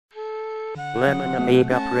Lemon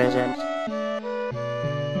Amiga presents a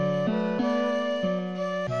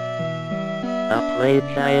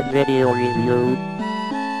Playguide video review.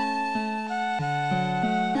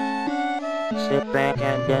 Sit back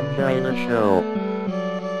and enjoy the show.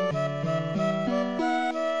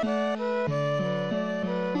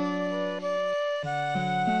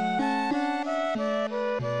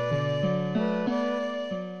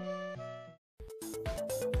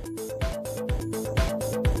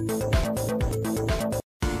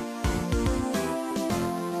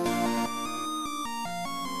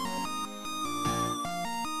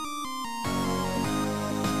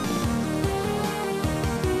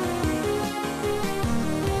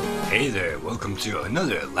 Hey there, welcome to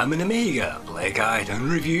another Lemon Amiga Playguide and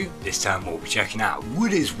review. This time we'll be checking out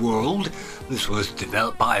Woody's World. This was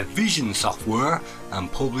developed by Vision Software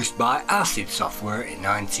and published by Acid Software in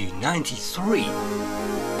 1993.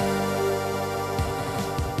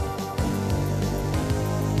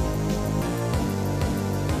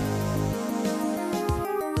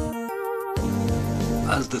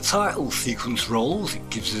 As the title sequence rolls, it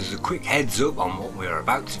gives us a quick heads up on what we're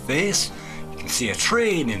about to face. You can see a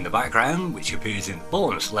train in the background which appears in the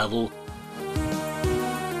bonus level.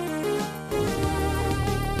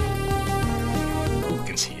 You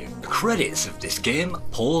can see the credits of this game: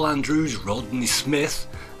 Paul Andrews, Rodney Smith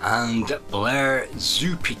and Blair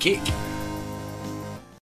Zupikic.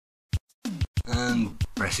 And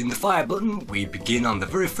pressing the fire button, we begin on the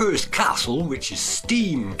very first castle, which is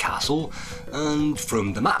Steam Castle, and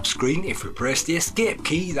from the map screen, if we press the escape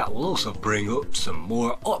key, that will also bring up some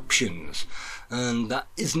more options. And that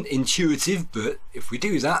isn't intuitive, but if we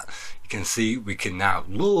do that, you can see we can now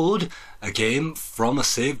load a game from a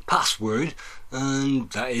saved password, and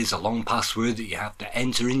that is a long password that you have to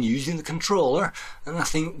enter in using the controller. And I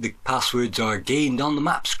think the passwords are gained on the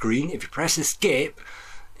map screen if you press escape,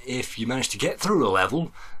 if you manage to get through a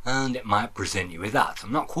level, and it might present you with that.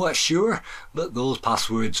 I'm not quite sure, but those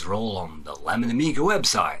passwords are all on the Lemon Amiga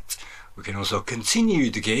website. We can also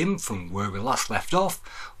continue the game from where we last left off.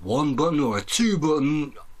 One button or two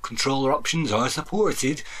button controller options are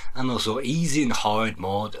supported, and also easy and hard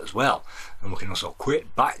mode as well. And we can also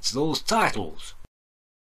quit back to those titles.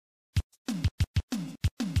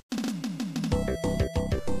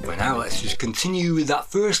 For now, let's just continue with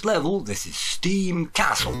that first level. This is Steam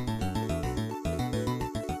Castle.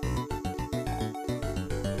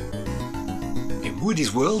 In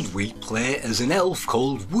Woody's world, we play as an elf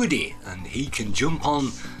called Woody, and he can jump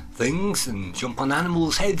on things and jump on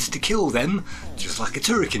animals' heads to kill them, just like a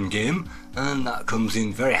turrican game, and that comes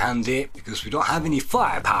in very handy because we don't have any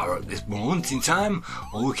firepower at this moment in time.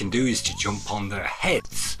 All we can do is to jump on their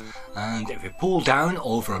heads, and if we pull down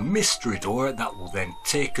over a mystery door, that will then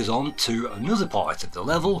take us on to another part of the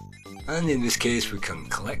level, and in this case we can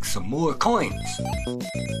collect some more coins.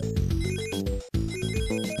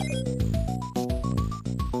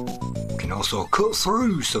 We can also cut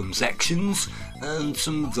through some sections, and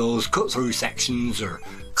some of those cut through sections are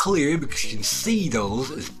clear because you can see those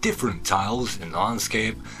as different tiles in the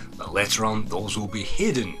landscape, but later on those will be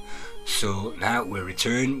hidden. So now we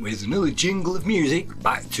return with another jingle of music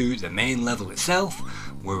back to the main level itself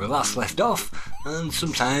where we last left off, and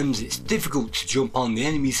sometimes it's difficult to jump on the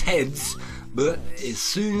enemies' heads, but as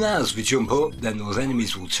soon as we jump up, then those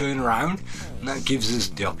enemies will turn around, and that gives us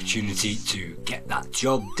the opportunity to get that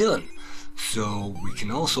job done. So we can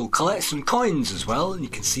also collect some coins as well, and you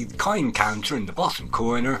can see the coin counter in the bottom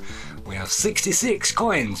corner. We have 66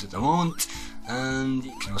 coins at the moment, and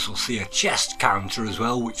you can also see a chest counter as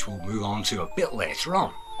well, which we'll move on to a bit later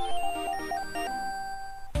on.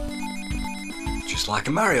 Just like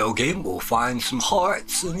a Mario game, we'll find some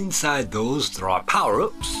hearts, and inside those there are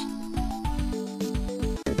power-ups.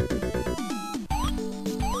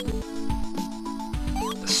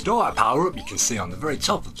 Star power-up you can see on the very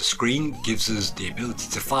top of the screen gives us the ability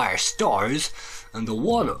to fire stars, and the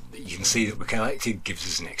one-up that you can see that we collected gives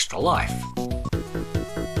us an extra life.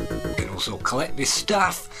 We can also collect this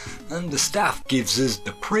staff, and the staff gives us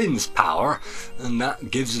the Prince power, and that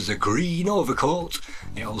gives us a green overcoat.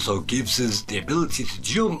 It also gives us the ability to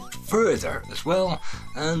jump further as well,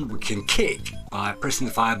 and we can kick by pressing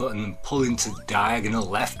the fire button and pulling to the diagonal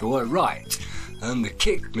left or right. And the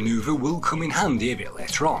kick manoeuvre will come in handy a bit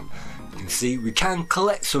later on. You can see we can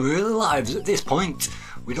collect some early lives at this point.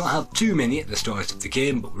 We don't have too many at the start of the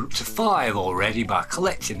game, but we're up to 5 already by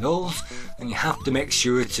collecting those, and you have to make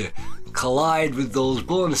sure to collide with those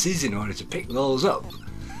bonuses in order to pick those up.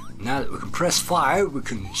 Now that we can press fire, we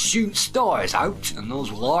can shoot stars out, and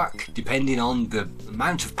those will arc depending on the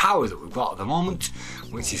amount of power that we've got at the moment,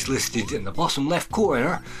 which is listed in the bottom left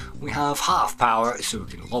corner. We have half power, so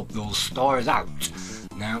we can lob those stars out.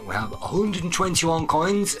 Now we have 121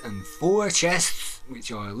 coins and 4 chests,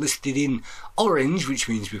 which are listed in orange, which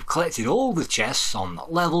means we've collected all the chests on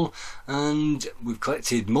that level, and we've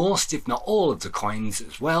collected most, if not all, of the coins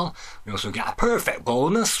as well. We also get a perfect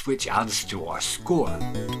bonus, which adds to our score.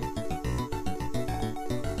 On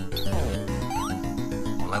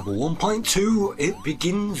level 1.2, it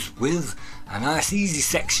begins with a nice easy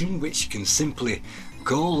section, which you can simply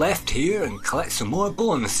go left here and collect some more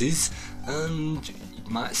bonuses, and you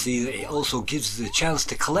might see that it also gives us a chance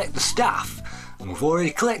to collect the staff. And we've already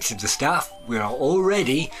collected the staff. We are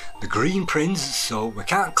already the green prince, so we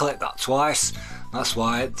can't collect that twice. That's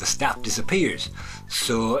why the staff disappears.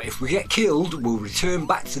 So if we get killed, we'll return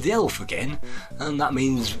back to the elf again, and that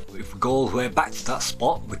means if we go all the way back to that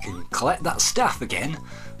spot, we can collect that staff again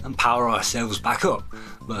and power ourselves back up.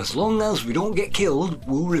 But as long as we don't get killed,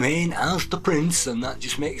 we'll remain as the prince, and that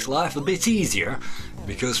just makes life a bit easier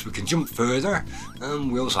because we can jump further,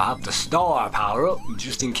 and we also have the star power up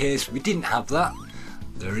just in case we didn't have that.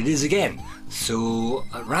 There it is again. So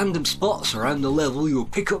at random spots around the level, you'll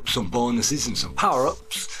pick up some bonuses and some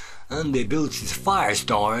power-ups, and the ability to fire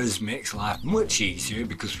stars makes life much easier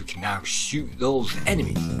because we can now shoot those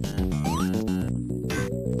enemies.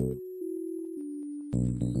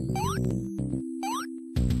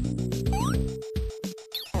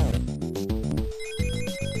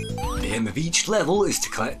 The aim of each level is to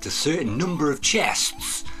collect a certain number of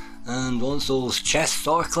chests, and once those chests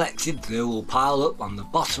are collected, they will pile up on the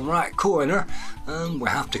bottom right corner, and we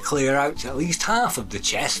have to clear out at least half of the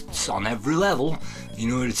chests on every level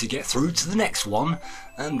in order to get through to the next one,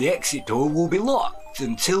 and the exit door will be locked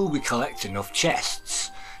until we collect enough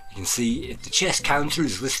chests. You can see if the chest counter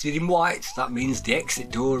is listed in white, that means the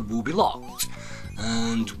exit door will be locked,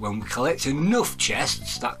 and when we collect enough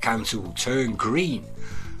chests, that counter will turn green.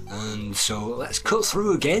 And so let's cut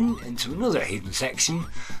through again into another hidden section,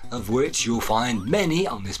 of which you'll find many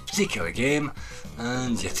on this particular game,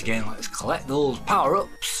 and yet again let's collect those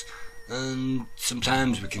power-ups, and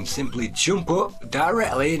sometimes we can simply jump up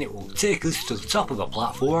directly and it will take us to the top of the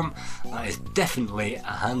platform. That is definitely a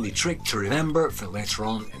handy trick to remember for later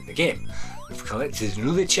on in the game. We've collected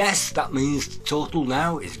another chest, that means the total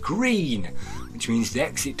now is green, which means the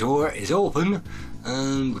exit door is open,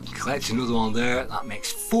 and we can collect another one there. That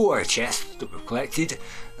makes 4 chests that we've collected,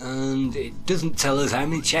 and it doesn't tell us how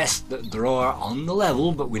many chests that there are on the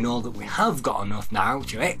level, but we know that we have got enough now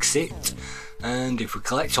to exit, and if we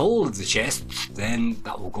collect all of the chests, then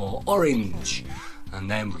that will go orange,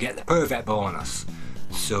 and then we get the perfect bonus.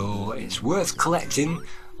 So it's worth collecting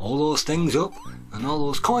all those things up and all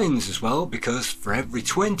those coins as well, because for every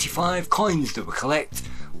 25 coins that we collect,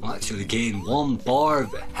 we'll actually gain 1 bar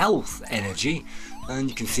of health energy, and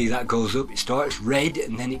you can see that goes up. It starts red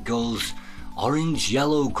and then it goes orange,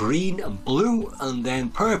 yellow, green and blue, and then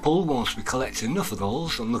purple once we collect enough of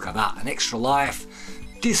those. And look at that, an extra life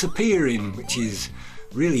disappearing, which is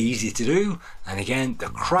really easy to do. And again, the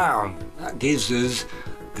crown, that gives us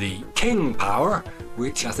the king power,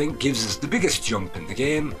 which I think gives us the biggest jump in the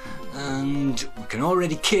game, and we can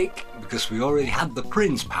already kick because we already had the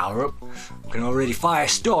prince power up. We can already fire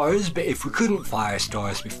stars, but if we couldn't fire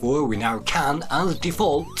stars before, we now can as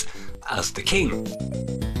default as the king.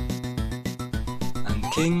 And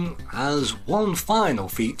the king has one final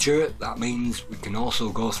feature. That means we can also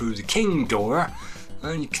go through the king door,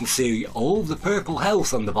 and you can see all the purple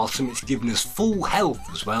health on the bottom. It's given us full health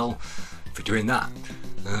as well for doing that.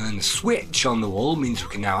 And the switch on the wall means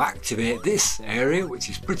we can now activate this area, which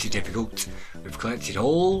is pretty difficult. We've collected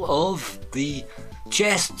all of the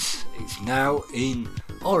chests. It's now in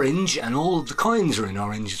orange, and all of the coins are in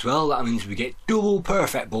orange as well. That means we get double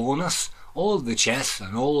perfect bonus, all of the chests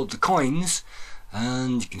and all of the coins,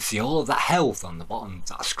 and you can see all of that health on the bottom of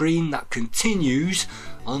that screen. That continues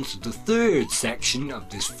onto the 3rd section of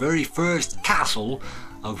this very first castle,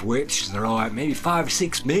 of which there are maybe 5 or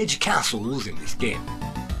 6 major castles in this game.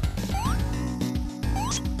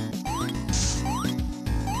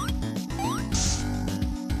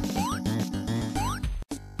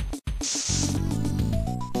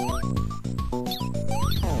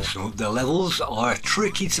 Some of the levels are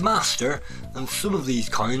tricky to master, and some of these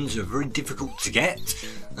coins are very difficult to get,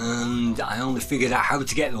 and I only figured out how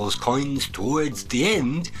to get those coins towards the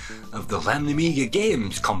end of the Amiga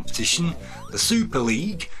Games competition, the Super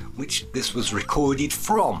League, which this was recorded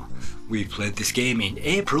from. We played this game in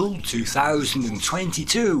April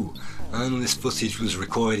 2022, and this footage was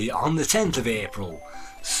recorded on the 10th of April.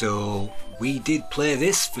 So we did play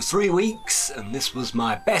this for 3 weeks, and this was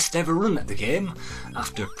my best ever run at the game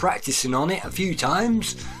after practicing on it a few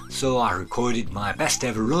times. So I recorded my best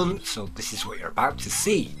ever run, so this is what you're about to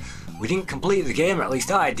see. We didn't complete the game, or at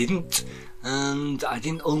least I didn't, and I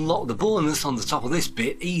didn't unlock the bonus on the top of this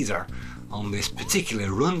bit either on this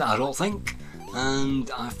particular run, I don't think, and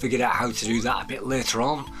I figured out how to do that a bit later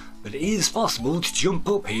on. But it is possible to jump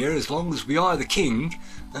up here as long as we are the king,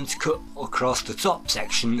 and to cut across the top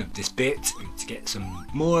section of this bit and to get some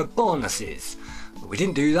more bonuses. But we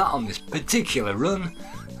didn't do that on this particular run,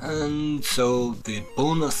 and so the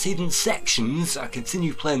bonus hidden sections, I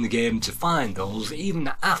continue playing the game to find those even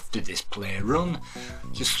after this play run.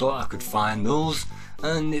 Just thought I could find those.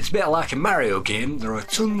 And it's a bit like a Mario game, there are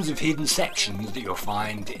tons of hidden sections that you'll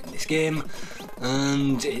find in this game,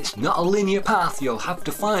 and it's not a linear path. You'll have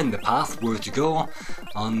to find the path where to go.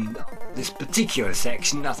 On this particular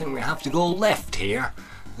section I think we have to go left here,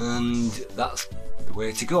 and that's the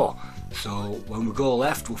way to go. So when we go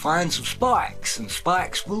left we'll find some spikes, and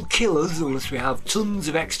spikes will kill us unless we have tons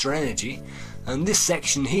of extra energy. And this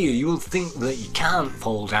section here, you will think that you can't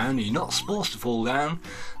fall down, you're not supposed to fall down,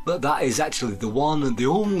 but that is actually the one and the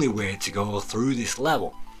only way to go through this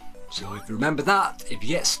level. So if you remember that, if you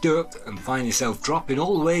get stuck and find yourself dropping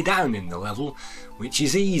all the way down in the level, which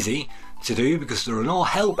is easy to do because there are no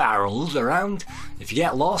help arrows around, if you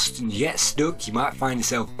get lost and you get stuck, you might find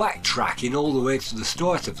yourself backtracking all the way to the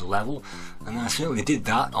start of the level, and I certainly did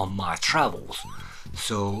that on my travels.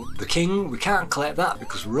 So the king, we can't collect that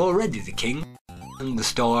because we're already the king, and the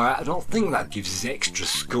star, I don't think that gives us extra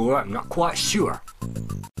score, I'm not quite sure.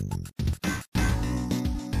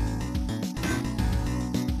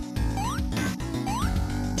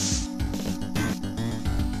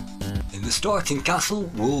 In the starting castle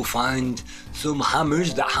we'll find some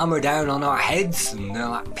hammers that hammer down on our heads, and they're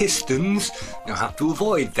like pistons. You'll have to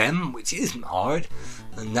avoid them, which isn't hard.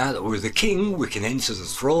 And now that we're the king, we can enter the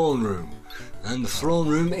throne room. And the throne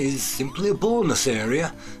room is simply a bonus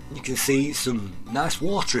area. You can see some nice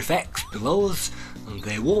water effects below us, and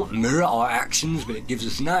they won't mirror our actions, but it gives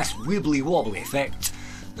us a nice wibbly wobbly effect.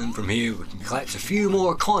 And from here we can collect a few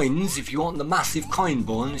more coins. If you want the massive coin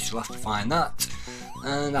bonus, you'll have to find that.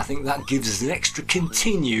 And I think that gives us an extra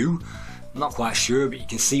continue. I'm not quite sure, but you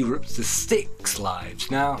can see we're up to 6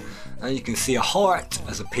 lives now, and you can see a heart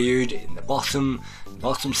has appeared in the bottom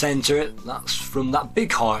centre. That's from that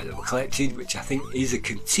big heart that we collected, which I think is a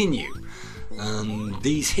continue. And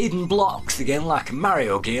these hidden blocks, again like a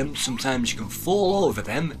Mario game, sometimes you can fall over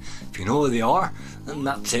them if you know where they are, and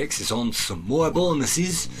that takes us on to some more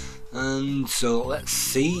bonuses. And so let's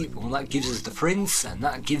see, well, that gives us the prince, and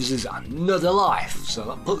that gives us another life, so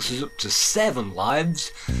that puts us up to 7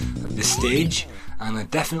 lives at this stage. And I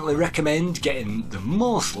definitely recommend getting the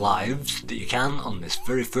most lives that you can on this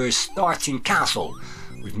very first starting castle.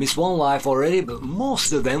 We've missed 1 life already, but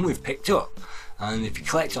most of them we've picked up. And if you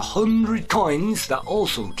collect 100 coins, that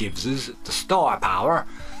also gives us the star power.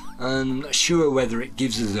 And I'm not sure whether it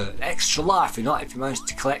gives us an extra life or not if you manage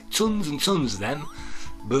to collect tons and tons of them.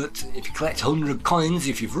 But if you collect 100 coins,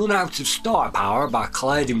 if you've run out of star power by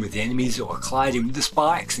colliding with the enemies or colliding with the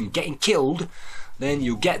spikes and getting killed, then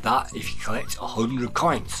you'll get that if you collect 100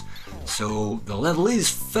 coins. So the level is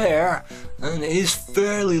fair, and it is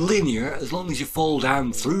fairly linear as long as you fall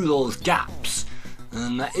down through those gaps.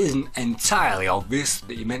 And that isn't entirely obvious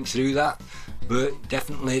that you're meant to do that, but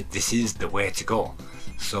definitely this is the way to go.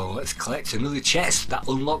 So let's collect another chest that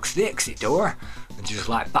unlocks the exit door, and just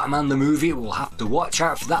like Batman the movie, we'll have to watch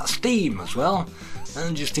out for that steam as well.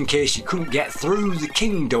 And just in case you couldn't get through the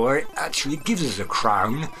king door, it actually gives us a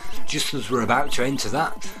crown just as we're about to enter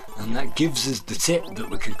that, and that gives us the tip that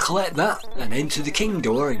we can collect that and enter the king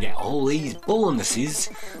door and get all these bonuses,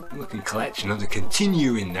 and we can collect another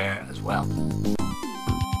continue in there as well.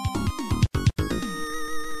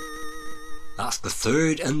 That's the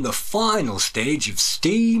third and the final stage of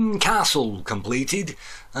Steam Castle completed,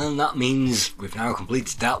 and that means we've now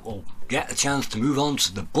completed that. We'll get a chance to move on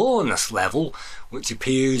to the bonus level, which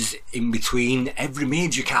appears in between every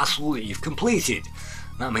major castle that you've completed.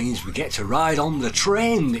 That means we get to ride on the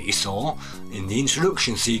train that you saw in the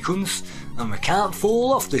introduction sequence, and we can't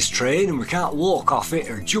fall off this train, and we can't walk off it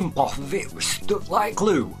or jump off of it. We're stuck like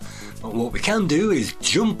glue. But what we can do is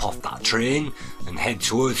jump off that train and head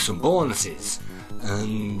towards some bonuses.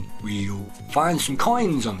 And we'll find some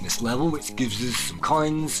coins on this level, which gives us some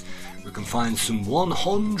coins. We can find some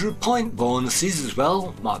 100 point bonuses as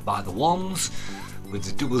well, marked by the ones with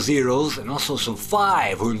the double zeros, and also some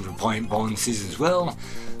 500 point bonuses as well.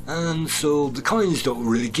 And so the coins don't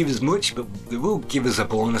really give us much, but they will give us a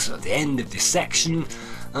bonus at the end of this section.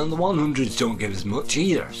 and the 100s don't give us much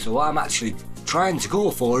either, so what I'm actually trying to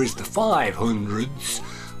go for is the 500s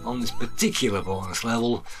on this particular bonus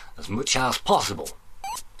level as much as possible.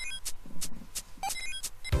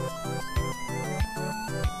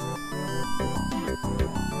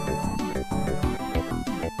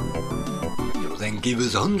 Then give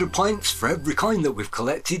us 100 points for every coin that we've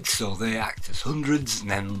collected, so they act as hundreds, and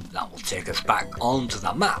then that will take us back onto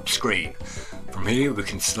the map screen. From here we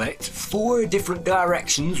can select 4 different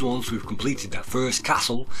directions once we've completed that first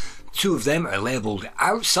castle. 2 of them are labelled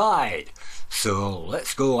outside, so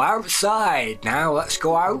let's go outside now. Let's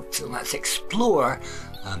go out and let's explore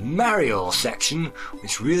a Mario section,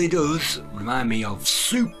 which really does remind me of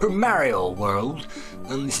Super Mario World,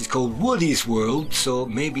 and this is called Woody's World, so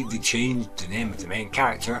maybe they changed the name of the main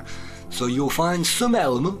character. So you'll find some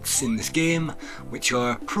elements in this game which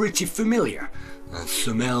are pretty familiar, and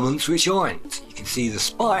some elements which aren't. You can see the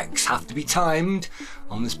spikes have to be timed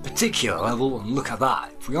on this particular level, and look at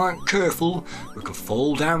that. If we aren't careful, we can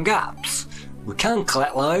fall down gaps. We can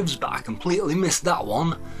collect lives, but I completely missed that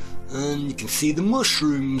one. And you can see the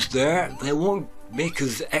mushrooms there. They won't make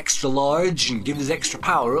us extra large and give us extra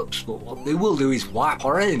power-ups, but what they will do is wipe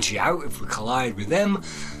our energy out if we collide with them.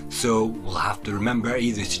 So we'll have to remember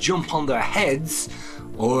either to jump on their heads,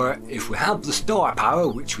 or if we have the star power,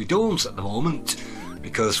 which we don't at the moment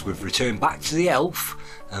because we've returned back to the elf,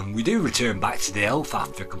 and we do return back to the elf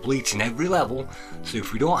after completing every level, so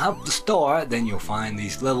if we don't have the star, then you'll find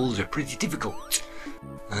these levels are pretty difficult.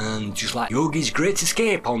 And just like Yogi's Great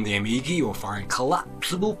Escape on the Amiga, you'll find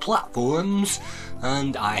collapsible platforms,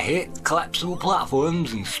 and I hate collapsible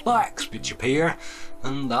platforms and spikes which appear,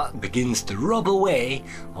 and that begins to rub away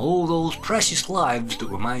all those precious lives that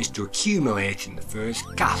we managed to accumulate in the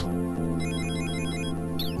first castle.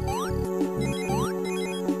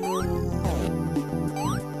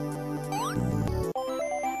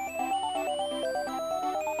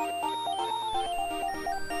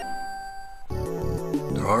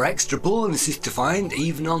 There are extra bonuses to find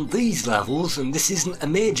even on these levels, and this isn't a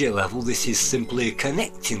major level, this is simply a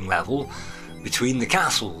connecting level between the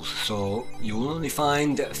castles, so you'll only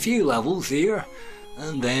find a few levels here,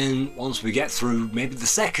 and then once we get through maybe the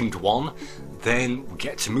second one, then we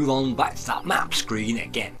get to move on back to that map screen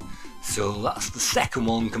again. So that's the second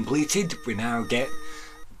one completed. We now get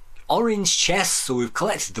orange chests, so we've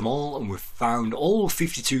collected them all and we've found all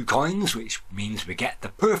 52 coins, which means we get the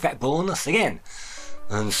perfect bonus again.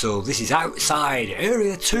 And so this is outside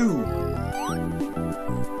area 2.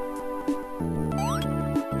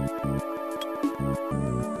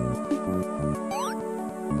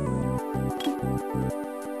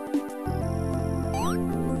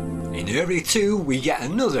 In area 2 we get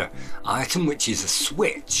another item, which is a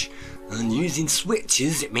switch. And using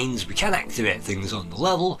switches, it means we can activate things on the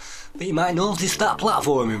level, but you might notice that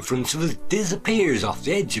platform in front of us disappears off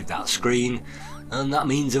the edge of that screen. And that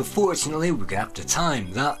means unfortunately we're going to have to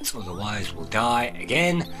time that, otherwise we'll die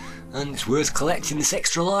again, and it's worth collecting this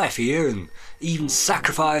extra life here and even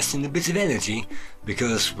sacrificing a bit of energy,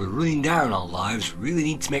 because we're running down our lives. We really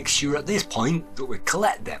need to make sure at this point that we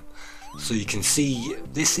collect them. So you can see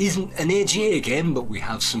this isn't an AGA game, but we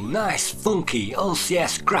have some nice funky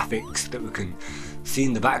LCS graphics that we can see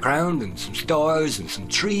in the background, and some stars and some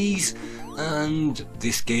trees, and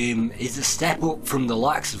this game is a step up from the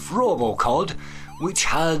likes of RoboCod, which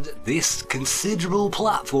had this considerable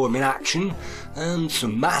platforming action and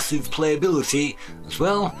some massive playability as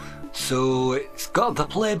well. So it's got the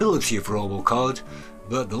playability of RoboCod,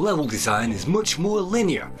 but the level design is much more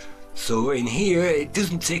linear. So in here it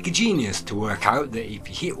doesn't take a genius to work out that if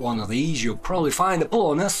you hit one of these you'll probably find a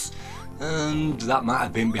bonus, and that might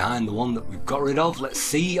have been behind the one that we've got rid of. Let's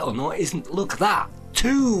see. Oh no, it isn't. Look at that,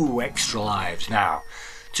 2 extra lives now,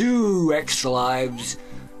 2 extra lives.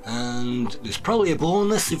 And there's probably a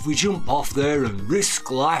bonus if we jump off there and risk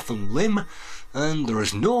life and limb, and there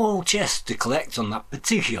is no chest to collect on that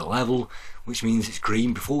particular level, which means it's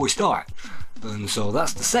green before we start. And so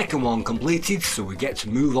that's the second one completed, so we get to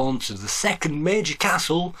move on to the second major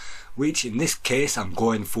castle, which in this case I'm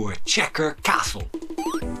going for a Checker Castle.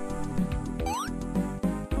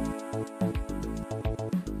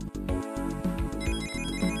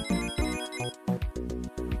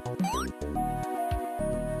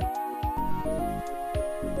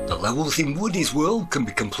 The levels in Woody's World can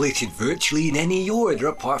be completed virtually in any order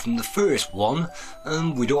apart from the first one,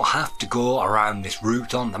 and we don't have to go around this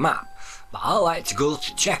route on the map. But I like to go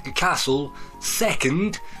to Checker Castle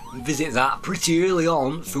second and visit that pretty early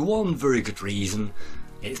on for one very good reason.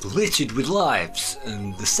 It's littered with lives,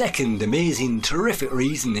 and the second amazing terrific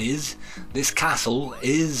reason is this castle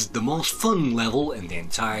is the most fun level in the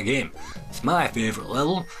entire game. It's my favourite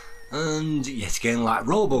level, and yet again, like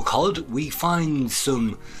Robocod, we find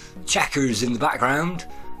some checkers in the background,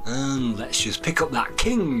 and let's just pick up that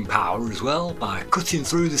king power as well by cutting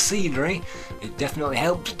through the scenery. It definitely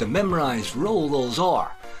helps to memorise where all those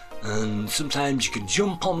are, and sometimes you can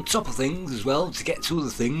jump on top of things as well to get to other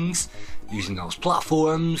things using those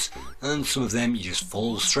platforms, and some of them you just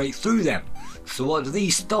fall straight through them. So what do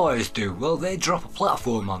these stars do? Well, they drop a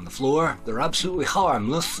platform on the floor. They're absolutely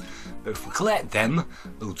harmless, but if we collect them,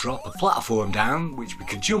 they'll drop a platform down which we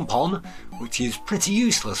can jump on, which is pretty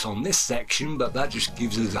useless on this section, but that just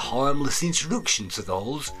gives us a harmless introduction to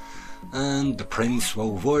those. And the prince, well,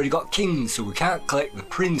 we've already got kings, so we can't collect the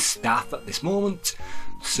prince staff at this moment,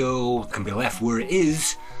 so it can be left where it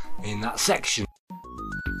is in that section.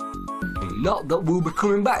 Not that we'll be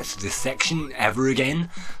coming back to this section ever again.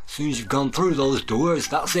 As soon as you've gone through those doors,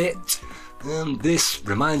 that's it. And this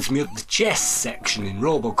reminds me of the chess section in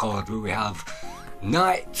Robocod, where we have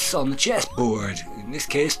knights on the chessboard. In this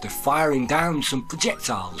case, they're firing down some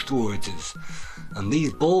projectiles towards us. And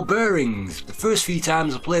these ball bearings, the first few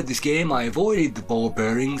times I played this game, I avoided the ball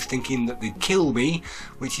bearings thinking that they'd kill me,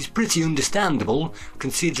 which is pretty understandable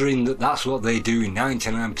considering that that's what they do in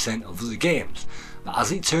 99% of the games. But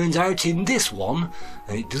as it turns out in this one,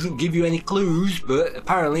 and it doesn't give you any clues, but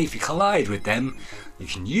apparently if you collide with them, you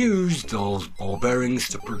can use those ball bearings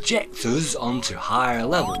to project us onto higher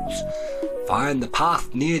levels. Find the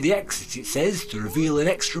path near the exit, it says, to reveal an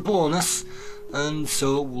extra bonus, and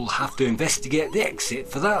so we'll have to investigate the exit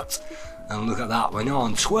for that. And look at that, we're now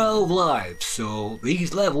on 12 lives, so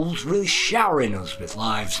these levels really showering us with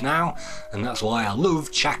lives now, and that's why I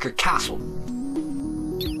love Checker Castle.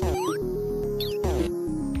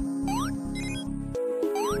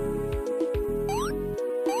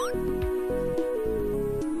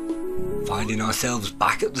 Finding ourselves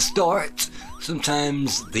back at the start,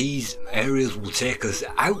 sometimes these areas will take us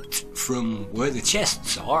out from where the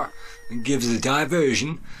chests are and give us a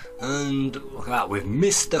diversion, and look at that, we've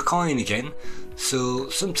missed a coin again. So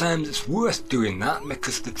sometimes it's worth doing that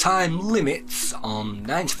because the time limits on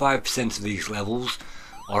 95% of these levels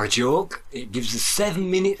are a joke. It gives us 7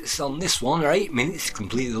 minutes on this one, or 8 minutes to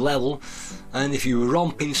complete the level, and if you were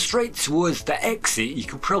romping straight towards the exit you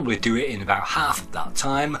could probably do it in about half of that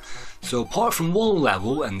time. So apart from one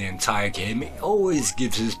level and the entire game, it always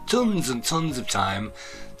gives us tons and tons of time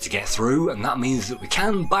to get through, and that means that we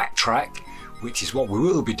can backtrack, which is what we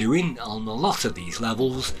will be doing on a lot of these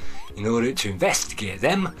levels in order to investigate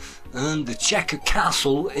them. And the Checker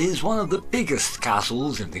Castle is one of the biggest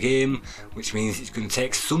castles in the game, which means it's going to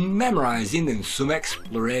take some memorising and some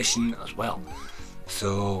exploration as well.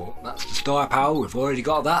 So that's the star power, we've already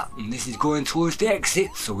got that, and this is going towards the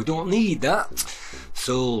exit, so we don't need that.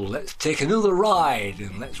 So let's take another ride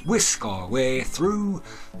and let's whisk our way through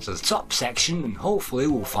to the top section, and hopefully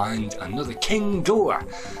we'll find another king door.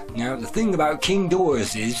 Now the thing about king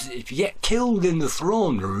doors is if you get killed in the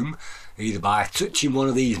throne room, either by touching one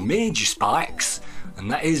of these major spikes, and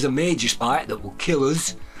that is a major spike that will kill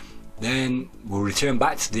us, then we'll return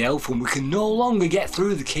back to the elf and we can no longer get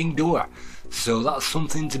through the king door. So that's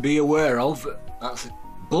something to be aware of. That's a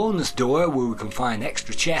bonus door where we can find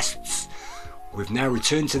extra chests. We've now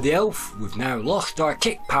returned to the elf, we've now lost our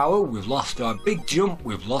kick power, we've lost our big jump,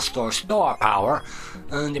 we've lost our star power,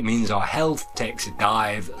 and it means our health takes a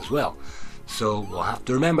dive as well. So we'll have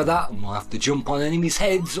to remember that, and we'll have to jump on enemies'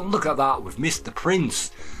 heads, and look at that, we've missed the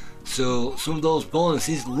prince. So some of those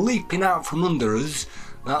bonuses leaping out from under us,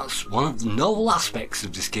 that's one of the novel aspects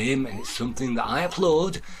of this game, and it's something that I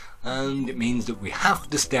applaud, and it means that we have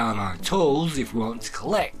to stay on our toes if we want to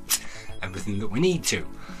collect everything that we need to.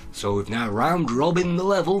 So we've now round robin the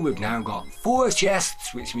level, we've now got 4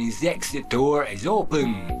 chests, which means the exit door is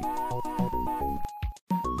open.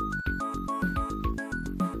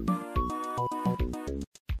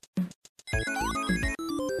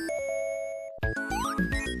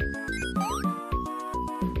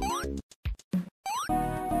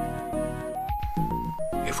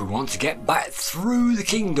 If we want to get back through the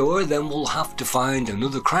king door, then we'll have to find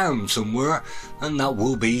another crown somewhere, and that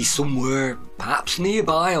will be somewhere perhaps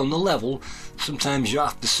nearby on the level. Sometimes you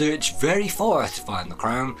have to search very far to find the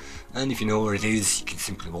crown, and if you know where it is you can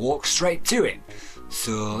simply walk straight to it.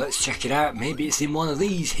 So let's check it out. Maybe it's in one of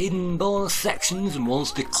these hidden bonus sections, and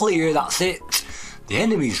once they're clear, that's it. The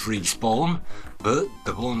enemies respawn, but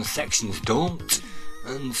the bonus sections don't.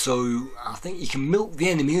 And so I think you can milk the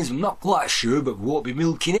enemies, I'm not quite sure, but we won't be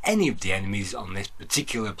milking any of the enemies on this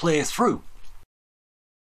particular playthrough.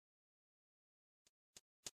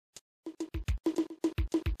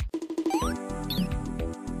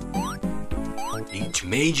 Each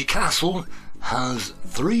major castle has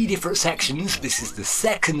 3 different sections. This is the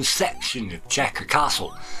second section of Checker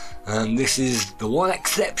Castle, and this is the one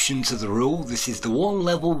exception to the rule. This is the one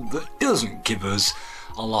level that doesn't give us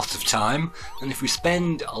a lot of time, and if we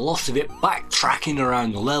spend a lot of it backtracking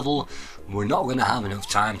around the level, we're not going to have enough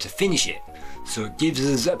time to finish it. So it gives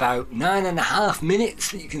us about 9.5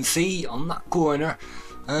 minutes that you can see on that corner,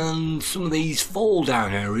 and some of these fall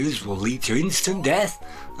down areas will lead to instant death,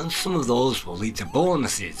 and some of those will lead to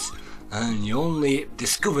bonuses, and you only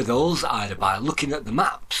discover those either by looking at the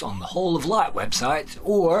maps on the Hall of Light website,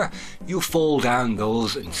 or you'll fall down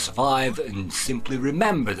those and survive and simply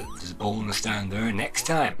remember that there's a bonus down there next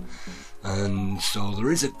time. And so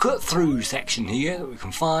there is a cut through section here that we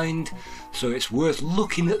can find, so it's worth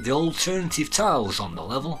looking at the alternative tiles on the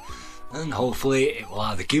level, and hopefully it will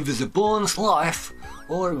either give us a bonus life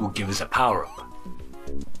or it will give us a power up.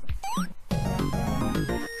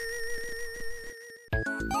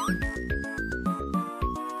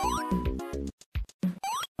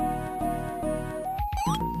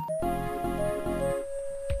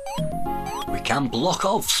 We can block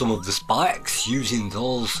off some of the spikes using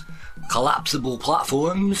those collapsible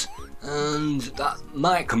platforms, and that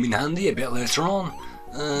might come in handy a bit later on.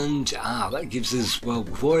 And that gives us, well,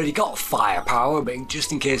 we've already got firepower, but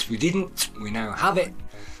just in case we didn't, we now have it.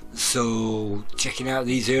 So checking out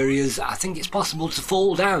these areas, I think it's possible to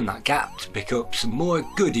fall down that gap to pick up some more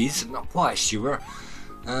goodies. I'm not quite sure,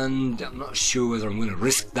 and I'm not sure whether I'm going to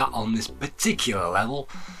risk that on this particular level.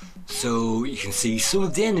 So you can see some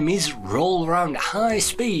of the enemies roll around at high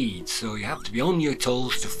speed, so you have to be on your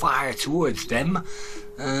toes to fire towards them.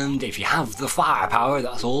 And if you have the firepower,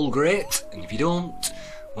 that's all great, and if you don't,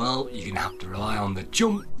 well, you're going to have to rely on the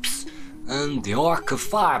jumps, and the arc of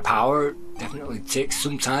firepower definitely takes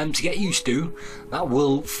some time to get used to. That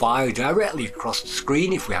will fire directly across the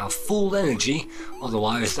screen if we have full energy,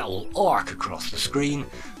 otherwise that will arc across the screen,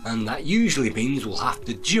 and that usually means we'll have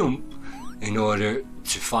to jump in order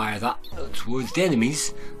to fire that towards the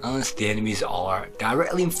enemies, unless the enemies are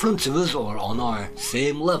directly in front of us or on our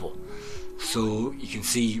same level. So you can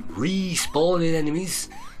see respawning enemies,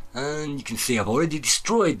 and you can see I've already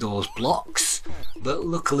destroyed those blocks, but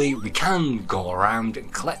luckily we can go around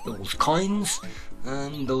and collect those coins,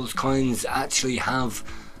 and those coins actually have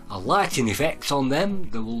a lighting effect on them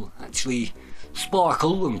that will actually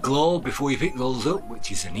sparkle and glow before you pick those up,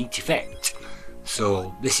 which is a neat effect.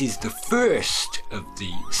 So this is the first of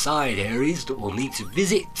the side areas that we'll need to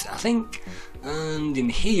visit, I think, and in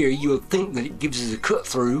here you would think that it gives us a cut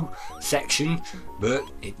through section, but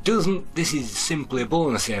it doesn't. This is simply a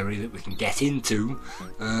bonus area that we can get into,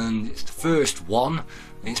 and it's the first one.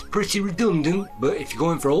 It's pretty redundant, but if you're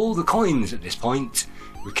going for all the coins at this point,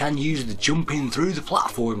 we can use the jumping through the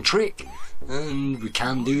platform trick, and we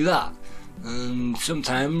can do that. And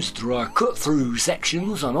sometimes there are cut through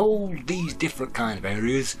sections on all these different kind of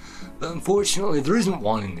areas, but unfortunately there isn't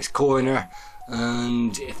one in this corner,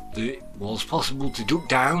 and if it was possible to duck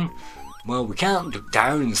down, well, we can't duck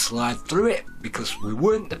down and slide through it because we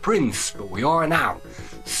weren't the prince, but we are now.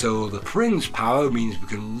 So the prince power means we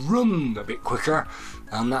can run a bit quicker,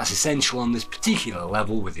 and that's essential on this particular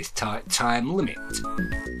level with this tight time limit.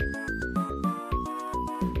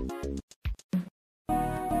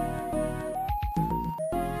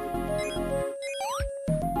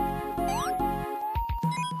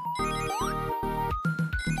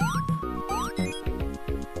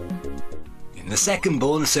 In the second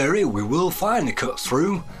bonus area we will find a cut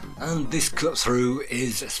through, and this cut through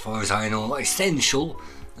is, as far as I know, essential,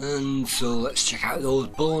 and so let's check out those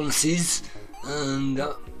bonuses. And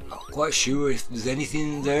I'm not quite sure if there's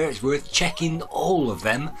anything there. It's worth checking all of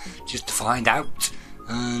them just to find out.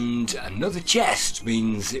 And another chest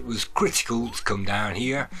means it was critical to come down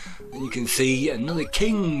here, and you can see another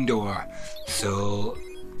king door, so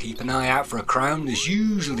keep an eye out for a crown. There's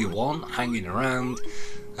usually one hanging around,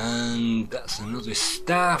 and that's another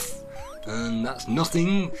staff, and that's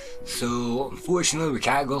nothing. So unfortunately we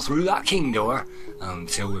can't go through that king door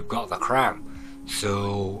until we've got the crown.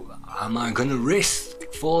 So am I going to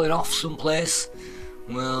risk falling off someplace?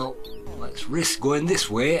 Well, let's risk going this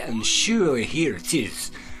way, and surely here it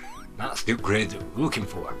is. That's the upgrade that we're looking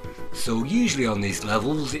for. So usually on these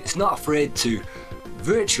levels it's not afraid to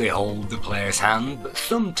virtually hold the player's hand, but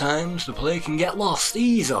sometimes the player can get lost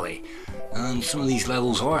easily, and some of these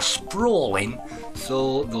levels are sprawling,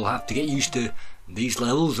 so they'll have to get used to these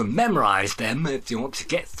levels and memorise them if they want to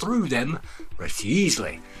get through them pretty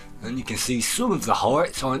easily. And you can see some of the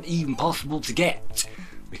hearts aren't even possible to get,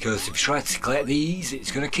 because if you try to collect these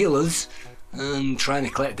it's going to kill us, and trying to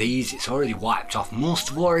collect these it's already wiped off most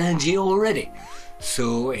of our energy already.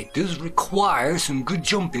 so it does require some good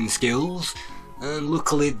jumping skills, and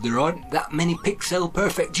luckily there aren't that many pixel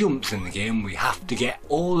perfect jumps in the game. We have to get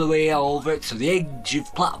all the way over to the edge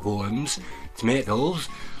of platforms to make those,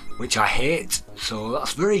 which I hate, so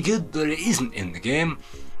that's very good that it isn't in the game.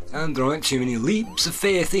 And there aren't too many leaps of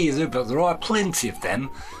faith either, but there are plenty of them.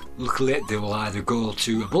 Luckily they will either go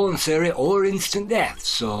to a bonus area or instant death,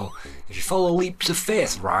 so if you follow leaps of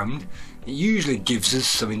faith around, it usually gives us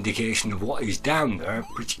some indication of what is down there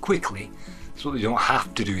pretty quickly, so we don't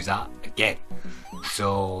have to do that again.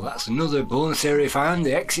 So that's another bonus area found.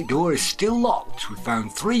 The exit door is still locked. We've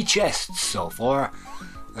found 3 chests so far,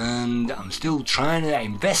 and I'm still trying to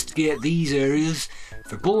investigate these areas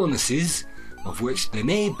for bonuses, of which there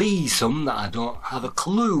may be some that I don't have a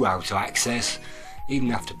clue how to access,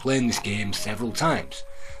 even after playing this game several times.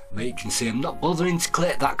 But you can see I'm not bothering to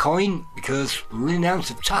collect that coin because we're running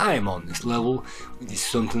out of time on this level, which is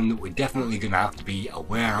something that we're definitely going to have to be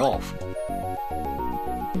aware of.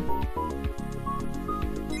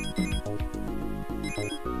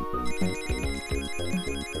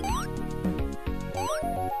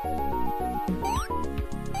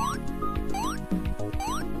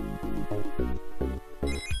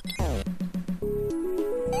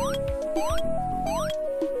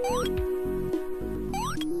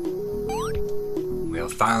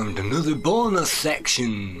 Found another bonus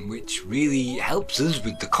section which really helps us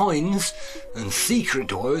with the coins, and secret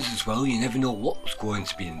doors as well. You never know what's going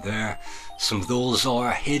to be in there. Some of those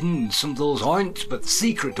are hidden and some of those aren't, but the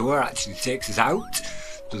secret door actually takes us out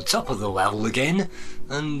to the top of the level again,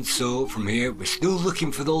 and so from here we're still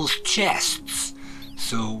looking for those chests,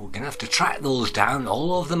 so we're gonna have to track those down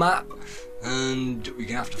all over the map, and we're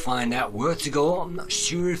gonna have to find out where to go. I'm not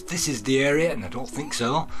sure if this is the area, and I don't think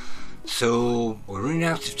so. So we're running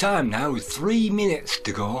out of time now with 3 minutes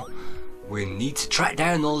to go. We need to track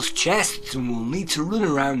down those chests, and we'll need to run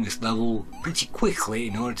around this level pretty quickly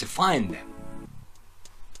in order to find them.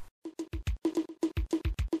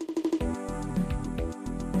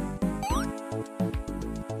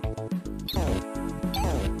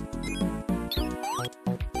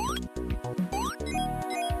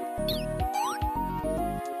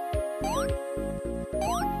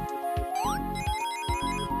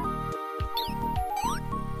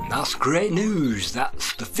 That's great news.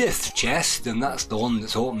 That's the 5th chest, and that's the one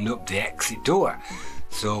that's opened up the exit door.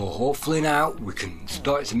 So hopefully now we can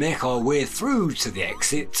start to make our way through to the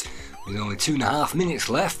exit with only 2.5 minutes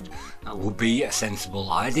left. That will be a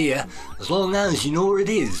sensible idea, as long as you know where it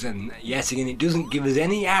is, and yet again it doesn't give us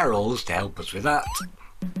any arrows to help us with that.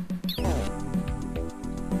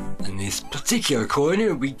 In this particular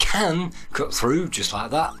corner we can cut through just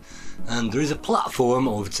like that, and there is a platform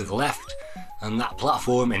over to the left, and that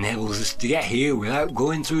platform enables us to get here without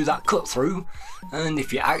going through that cut through. And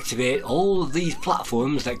if you activate all of these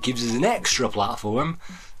platforms, that gives us an extra platform.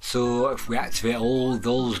 So if we activate all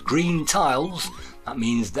those green tiles, that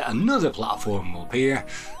means that another platform will appear,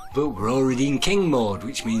 but we're already in king mode,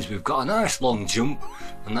 which means we've got a nice long jump,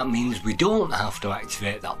 and that means we don't have to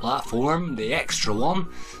activate that platform, the extra one.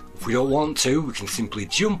 If we don't want to, we can simply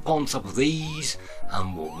jump on top of these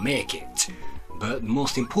and we'll make it. But the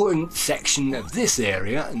most important section of this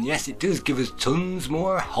area, and yes, it does give us tons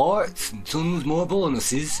more hearts and tons more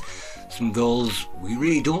bonuses. Some of those we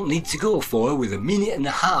really don't need to go for with 1.5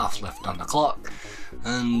 minutes left on the clock.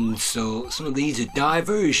 And so some of these are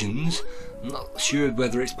diversions. I'm not sure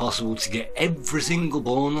whether it's possible to get every single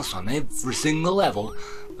bonus on every single level,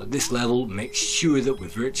 but this level makes sure that we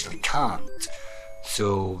virtually can't.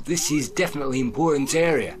 So this is definitely an important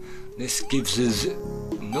area. This gives us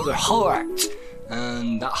another heart.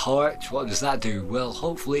 And that heart, what does that do? Well,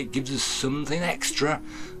 hopefully it gives us something extra.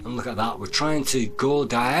 And look at that, we're trying to go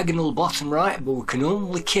diagonal bottom right, but we can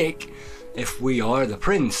only kick if we are the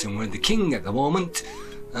prince, and we're the king at the moment.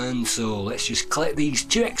 And so let's just collect these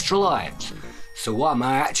 2 extra lives. So what am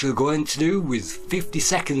I actually going to do with 50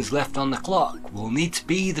 seconds left on the clock? We'll need to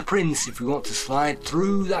be the prince if we want to slide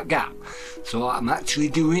through that gap. So what I'm actually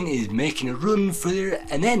doing is making a run for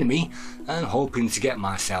an enemy and hoping to get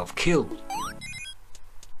myself killed.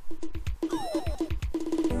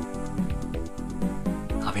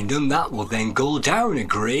 Having done that, we'll then go down a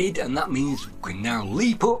grade, and that means we can now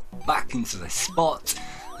leap up back into the spot,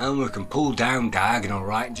 and we can pull down diagonal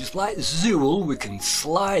right. Just like Zool, we can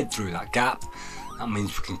slide through that gap. That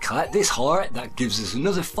means we can collect this heart. That gives us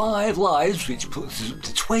another 5 lives, which puts us up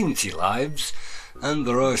to 20 lives. And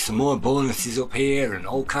there are some more bonuses up here and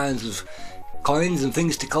all kinds of coins and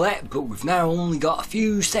things to collect, but we've now only got a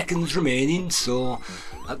few seconds remaining, so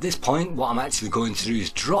At this point what I'm actually going to do is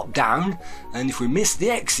drop down, and if we miss the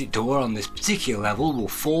exit door on this particular level we'll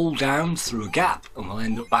fall down through a gap and we'll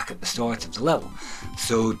end up back at the start of the level.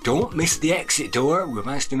 So don't miss the exit door. We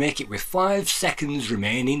managed to make it with 5 seconds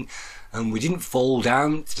remaining and we didn't fall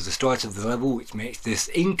down to the start of the level, which makes this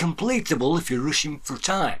incompletable if you're rushing for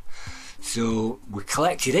time. So we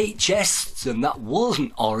collected 8 chests and that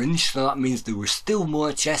wasn't orange, so that means there were still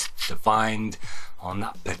more chests to find on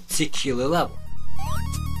that particular level.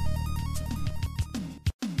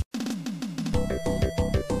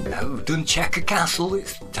 Now we've done Checker Castle,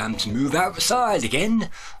 it's time to move outside again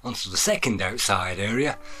onto the second outside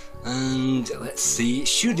area, and let's see, it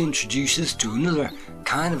should introduce us to another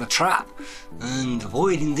kind of a trap, and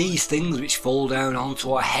avoiding these things which fall down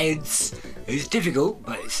onto our heads is difficult,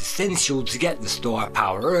 but it's essential to get the star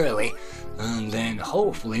power early, and then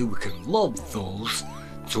hopefully we can lob those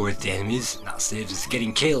towards the enemies. That saves us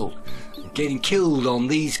getting killed. Getting killed on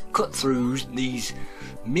these cut throughs, these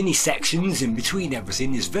mini sections in between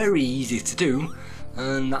everything, is very easy to do,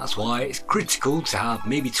 and that's why it's critical to have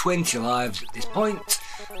maybe 20 lives at this point.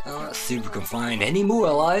 Let's see if we can find any more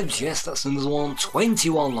lives. Yes, that's another one,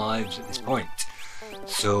 21 lives at this point.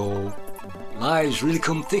 So lives really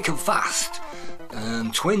come thick and fast,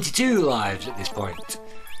 and 22 lives at this point.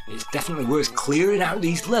 It's definitely worth clearing out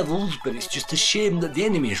these levels, but it's just a shame that the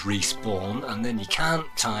enemies respawn and then you can't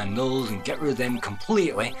time those and get rid of them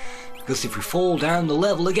completely, because if we fall down the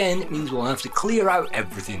level again it means we'll have to clear out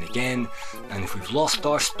everything again, and if we've lost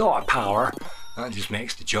our star power that just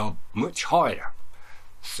makes the job much harder.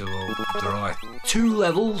 So there are 2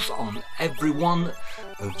 levels on every one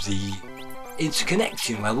of the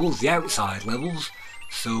interconnection levels, the outside levels,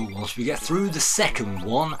 so once we get through the second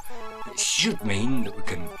one it should mean that we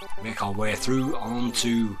can make our way through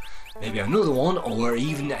onto maybe another one or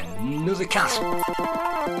even another castle.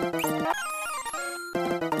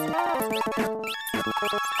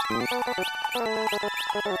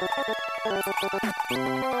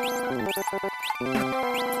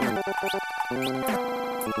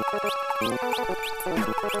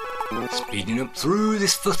 Speeding up through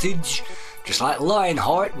this footage, just like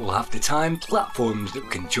Lionheart, we'll have to time platforms that we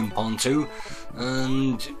can jump onto,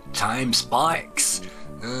 and time spikes,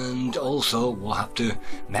 and also we'll have to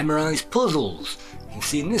memorise puzzles. You can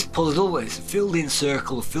see in this puzzle it's a filled in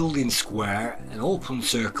circle, a filled in square, an open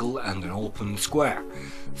circle and an open square.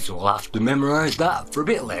 So we'll have to memorise that for a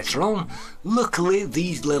bit later on. Luckily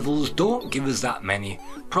these levels don't give us that many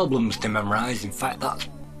problems to memorise. In fact that's,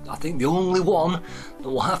 I think, the only one that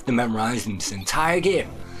we'll have to memorise in this entire game.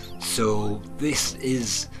 So this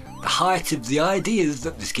is the height of the ideas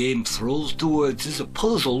that this game throws towards us, a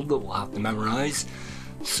puzzle that we'll have to memorise.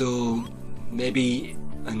 So maybe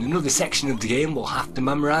in another section of the game we'll have to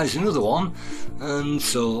memorise another one, and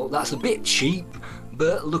so that's a bit cheap,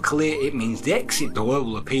 but luckily it means the exit door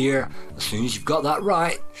will appear as soon as you've got that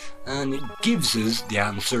right, and it gives us the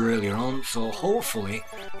answer earlier on, so hopefully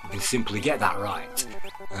we can simply get that right.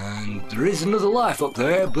 And there is another life up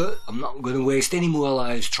there, but I'm not going to waste any more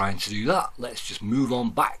lives trying to do that. Let's just move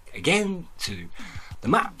on back again to the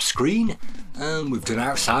map screen, and we've done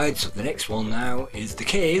outside, so the next one now is the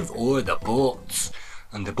cave or the boats.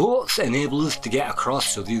 And the boats enable us to get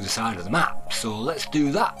across to the other side of the map, so let's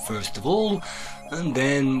do that first of all, and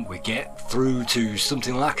then we get through to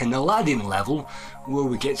something like an Aladdin level where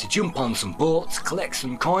we get to jump on some boats, collect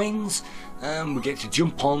some coins, and we get to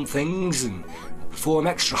jump on things and perform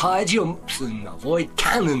extra high jumps and avoid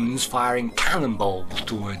cannons firing cannonballs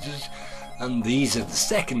towards us. And these are the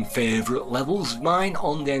second favourite levels of mine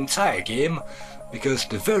on the entire game, because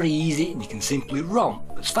they're very easy and you can simply romp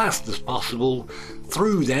as fast as possible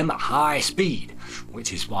through them at high speed,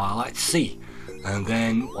 which is what I like to see. And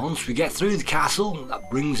then once we get through the castle, that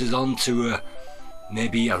brings us on to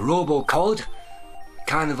maybe a Robocod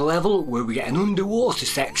kind of a level where we get an underwater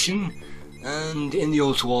section, and in the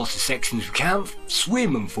underwater sections we can't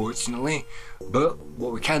swim unfortunately, but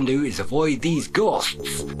what we can do is avoid these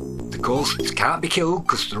ghosts. The ghosts can't be killed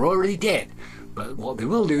because they're already dead, but what they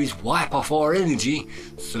will do is wipe off our energy,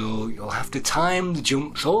 so you'll have to time the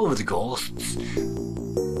jumps over the ghosts.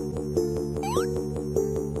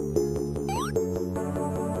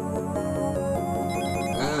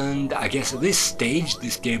 And I guess at this stage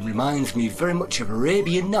this game reminds me very much of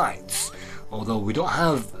Arabian Knights, although we don't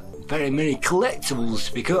have very many collectibles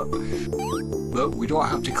to pick up, but we don't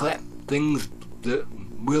have to collect things that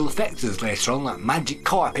will affect us later on, like magic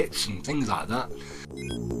carpets and things like that.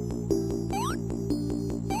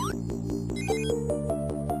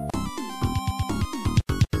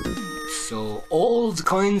 So all of the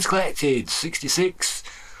coins collected, 66,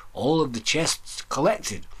 all of the chests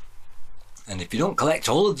collected. and if you don't collect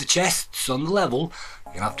all of the chests on the level,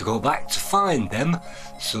 you'll have to go back to find them.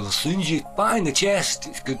 So as soon as you find the chest,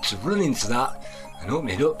 it's good to run into that and open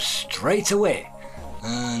it up straight away.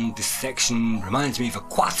 And this section reminds me of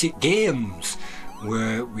aquatic games,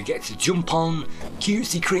 where we get to jump on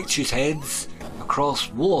cutesy creatures' heads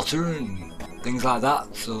across water and things like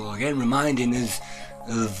that. So again, reminding us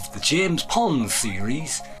of the James Pond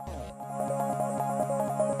series.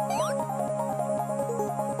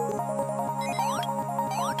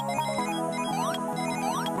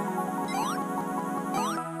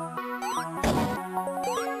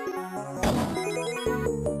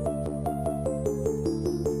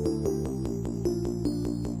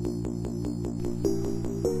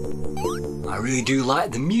 I really do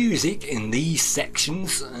like the music in these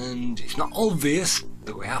sections, and it's not obvious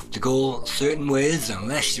that we have to go certain ways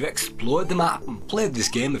unless you've explored the map and played this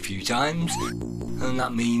game a few times, and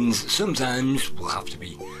that means sometimes we'll have to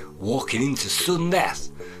be walking into sudden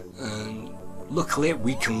death. And luckily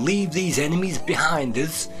we can leave these enemies behind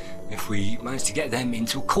us. If we manage to get them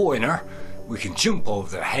into a corner, we can jump over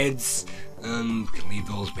their heads and we can leave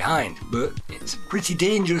those behind. But it's a pretty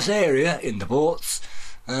dangerous area in the boats,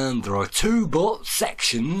 and there are 2 boat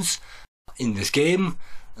sections in this game,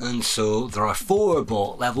 and so there are 4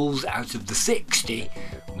 boat levels out of the 60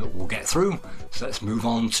 that we'll get through. So let's move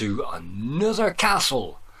on to another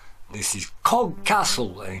castle. This is Cog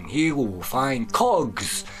Castle, and here we will find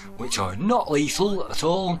cogs, which are not lethal at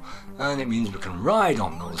all, and it means we can ride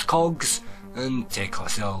on those cogs and take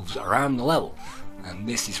ourselves around the level. And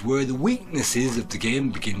this is where the weaknesses of the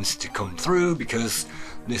game begins to come through, because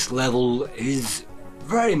this level is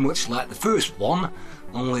very much like the first one,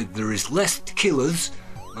 only there is less to kill us,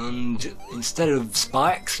 and instead of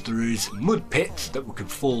spikes there is mud pits that we can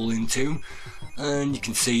fall into. And you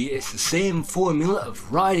can see it's the same formula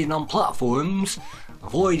of riding on platforms,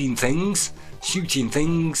 avoiding things, shooting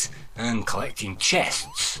things and collecting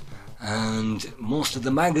chests. And most of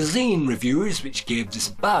the magazine reviewers, which gave this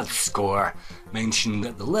a bad score, mentioned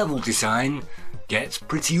that the level design gets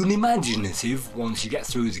pretty unimaginative once you get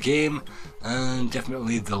through the game, and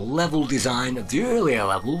definitely the level design of the earlier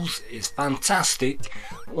levels is fantastic.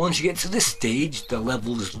 Once you get to this stage, the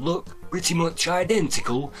levels look pretty much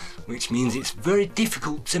identical, which means it's very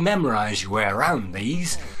difficult to memorize your way around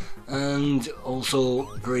these, and also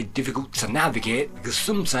very difficult to navigate because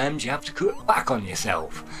sometimes you have to cut back on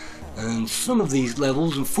yourself. And some of these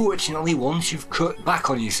levels, unfortunately, once you've cut back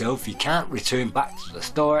on yourself, you can't return back to the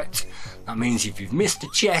start. That means if you've missed a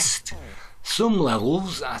chest, some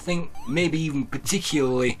levels, I think maybe even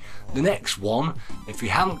particularly the next one, if you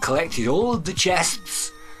haven't collected all of the chests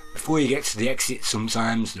before you get to the exit,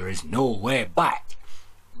 sometimes there is no way back.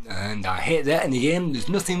 And I hate that in the game. There's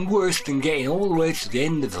nothing worse than getting all the way to the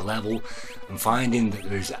end of the level and finding that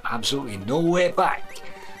there's absolutely no way back.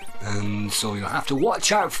 And so you'll have to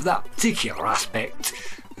watch out for that particular aspect,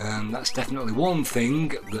 and that's definitely one thing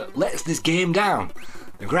that lets this game down.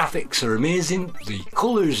 The graphics are amazing, the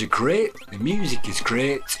colours are great, the music is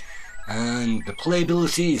great, and the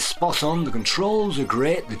playability is spot on, the controls are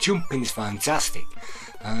great, the jumping is fantastic,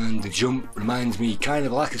 and the jump reminds me kind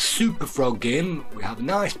of like a Super Frog game. We have a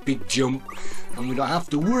nice big jump and we don't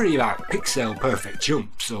have to worry about pixel perfect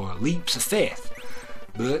jumps or leaps of faith.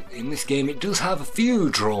 But in this game it does have a few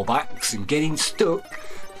drawbacks, and getting stuck,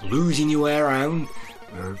 losing your way around,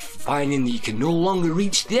 or finding that you can no longer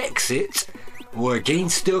reach the exit, or getting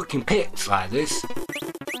stuck in pits like this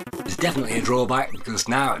is definitely a drawback, because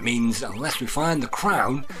now it means unless we find the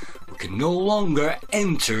crown, we can no longer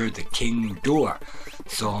enter the king door.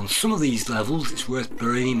 So on some of these levels it's worth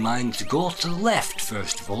bearing in mind to go to the left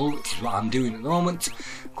first of all, which is what I'm doing at the moment,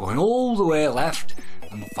 going all the way left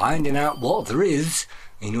and finding out what there is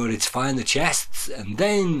in order to find the chests, and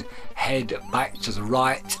then head back to the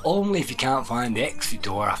right only if you can't find the exit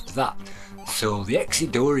door after that. So the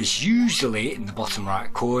exit door is usually in the bottom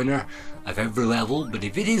right corner of every level, but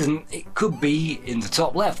if it isn't, it could be in the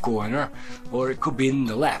top left corner or it could be in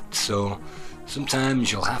the left. So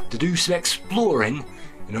sometimes you'll have to do some exploring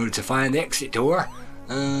in order to find the exit door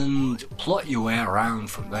and plot your way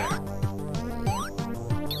around from there.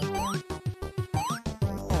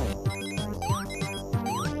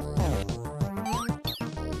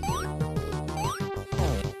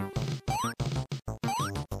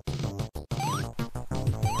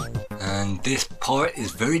 And this part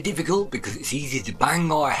is very difficult because it's easy to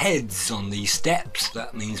bang our heads on these steps.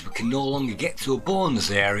 That means we can no longer get to a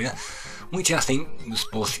bonus area, which I think was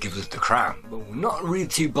supposed to give us the crown. But we're not really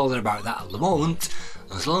too bothered about that at the moment.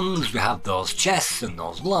 As long as we have those chests and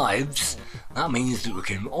those lives, that means that we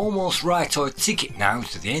can almost write our ticket now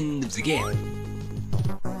to the end of the game.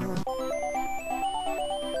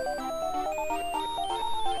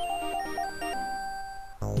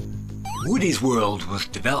 Woody's World was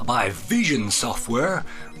developed by Vision Software,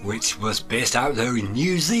 which was based out there in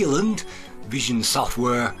New Zealand. Vision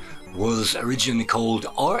Software was originally called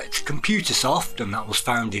Art Computer Soft, and that was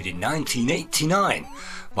founded in 1989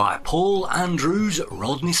 by Paul Andrews,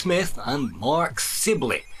 Rodney Smith and Mark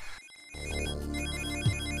Sibley.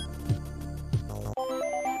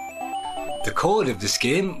 The code of this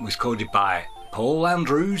game was coded by Paul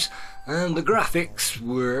Andrews, and the graphics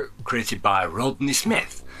were created by Rodney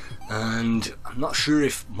Smith. And I'm not sure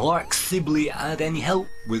if Mark Sibley had any help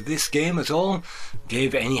with this game at all,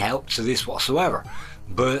 gave any help to this whatsoever.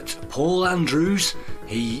 But Paul Andrews,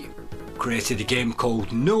 he created a game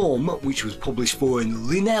called Gnome, which was published for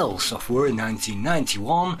Linnell Software in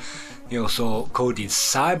 1991. He also coded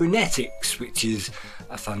Cybernetics, which is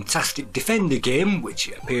a fantastic Defender game which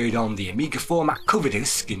appeared on the Amiga format cover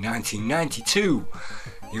disc in 1992.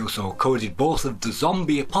 He also coded both of the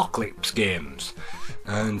Zombie Apocalypse games.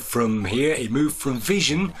 And from here he moved from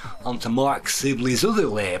Vision onto Mark Sibley's other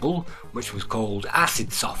label, which was called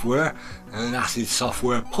Acid Software, and Acid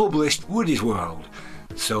Software published Woody's World.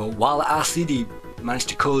 So while at Acid he managed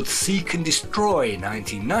to code Seek and Destroy in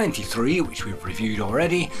 1993, which we've reviewed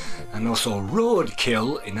already, and also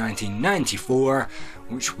Roadkill in 1994,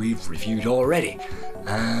 which we've reviewed already.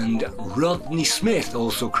 And Rodney Smith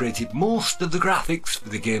also created most of the graphics for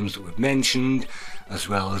the games that we've mentioned, as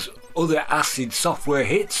well as other Acid Software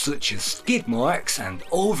hits such as Skid Marks and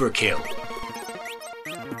Overkill.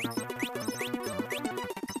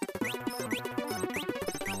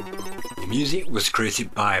 The music was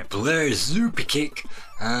created by Blair Zupikic,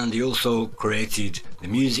 and he also created the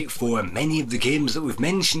music for many of the games that we've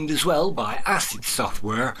mentioned as well by Acid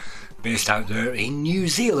Software, based out there in New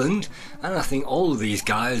Zealand. And I think all of these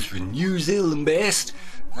guys were New Zealand based,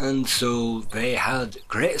 and so they had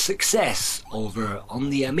great success over on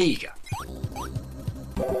the Amiga.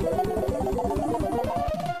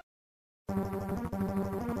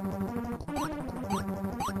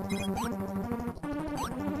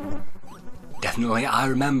 Definitely I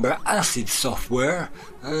remember Acid Software,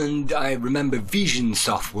 and I remember Vision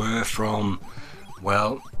Software from,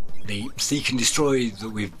 well, the Seek and Destroy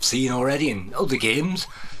that we've seen already in other games,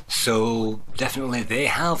 so definitely they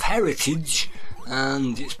have heritage,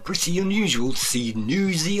 and it's pretty unusual to see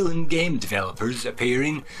New Zealand game developers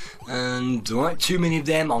appearing, and there aren't too many of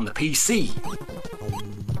them on the PC.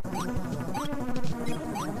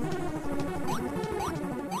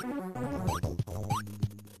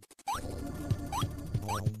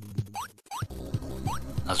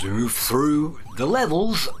 As we move through the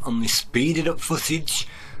levels on the speeded up footage,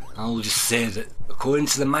 I'll just say that according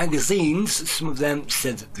to the magazines, some of them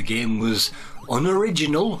said that the game was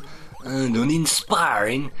unoriginal and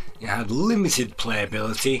uninspiring. It had limited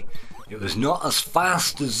playability, it was not as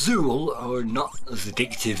fast as Zool or not as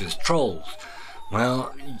addictive as Trolls.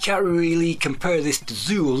 Well, you can't really compare this to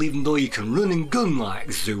Zool, even though you can run and gun like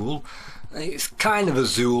Zool. It's kind of a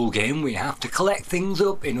Zool game where you have to collect things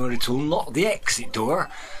up in order to unlock the exit door,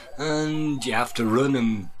 and you have to run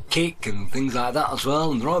and kick and things like that as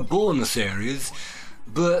well, and there are bonus areas,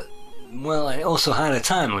 but, well, it also had a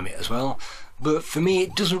time limit as well. But for me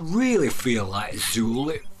it doesn't really feel like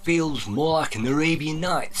Zool, it feels more like an Arabian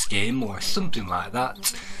Knights game or something like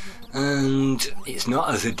that, and it's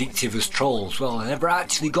not as addictive as Trolls. Well, I never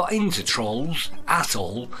actually got into Trolls at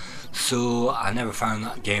all, so I never found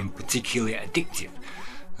that game particularly addictive.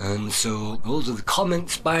 And so those are the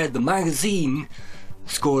comments by the magazine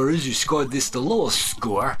scorers who scored this the lowest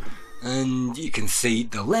score, and you can see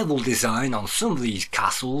the level design on some of these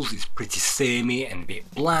castles is pretty samey and a bit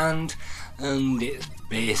bland, and it's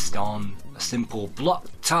based on a simple block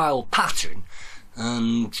tile pattern.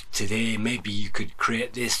 And today maybe you could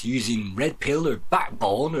create this using Red Pill or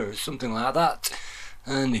Backbone or something like that,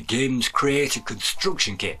 and the game's create a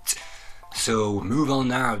construction kit. So move on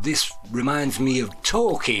now. This reminds me of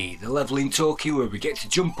Toki, the level in Toki where we get to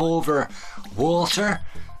jump over water,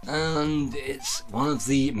 and it's one of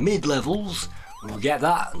the mid levels. We'll get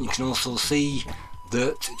that. You can also see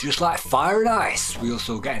that just like Fire and Ice, we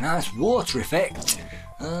also get a nice water effect,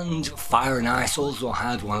 and Fire and Ice also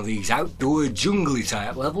had one of these outdoor jungly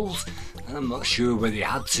type levels, and I'm not sure whether you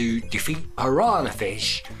had to defeat piranha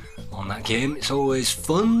fish on that game. It's always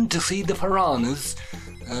fun to see the piranhas,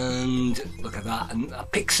 and look at that, and a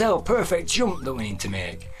pixel perfect jump that we need to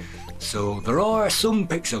make. So there are some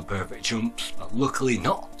pixel perfect jumps, but luckily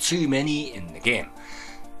not too many in the game.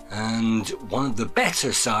 And one of the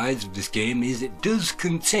better sides of this game is it does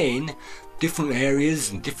contain different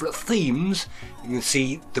areas and different themes. You can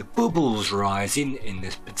see the bubbles rising in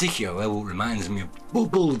this particular level reminds me of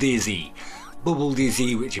Bubble Dizzy,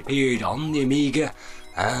 which appeared on the Amiga,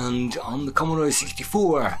 and on the Commodore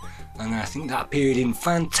 64, and I think that appeared in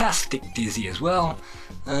Fantastic Dizzy as well.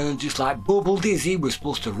 And just like Bubble Dizzy, we're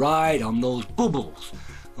supposed to ride on those bubbles.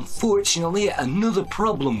 Unfortunately, another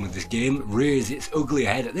problem with this game rears its ugly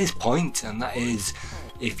head at this point, and that is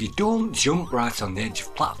if you don't jump right on the edge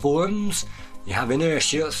of platforms, you have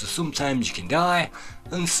inertia, so sometimes you can die,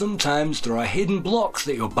 and sometimes there are hidden blocks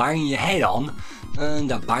that you're banging your head on,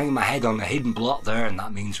 and I banged my head on a hidden block there, and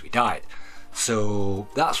that means we died. So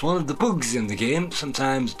that's one of the bugs in the game.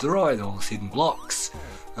 Sometimes there are those hidden blocks,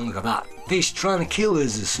 and look at that, fish trying to kill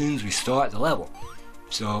us as soon as we start the level.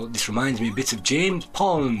 So this reminds me a bit of James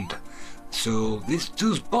Pond. So this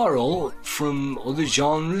does borrow from other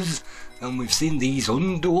genres, and we've seen these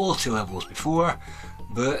underwater levels before,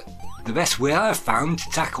 but the best way I've found to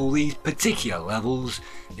tackle these particular levels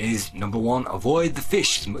is number 1, avoid the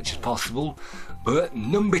fish as much as possible, but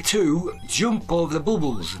number 2, jump over the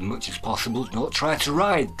bubbles as much as possible. Don't try to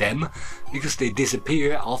ride them because they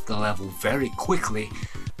disappear off the level very quickly,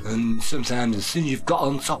 and sometimes as soon as you've got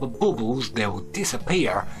on top of bubbles they will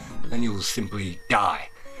disappear and you'll simply die.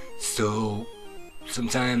 So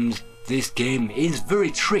sometimes this game is very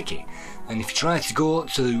tricky, and if you try to go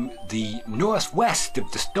to the northwest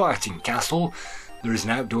of the starting castle, there is an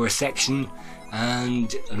outdoor section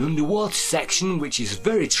and an underwater section which is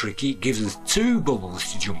very tricky. It gives us 2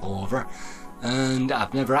 bubbles to jump over, and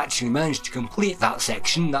I've never actually managed to complete that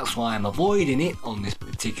section. That's why I'm avoiding it on this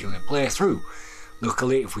particular playthrough.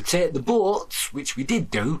 Luckily, if we take the boats, which we did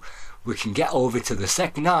do, we can get over to the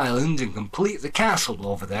second island and complete the castle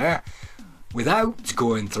over there without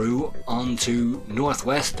going through onto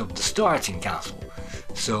northwest of the starting castle.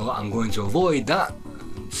 So I'm going to avoid that.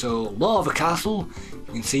 So Lava Castle,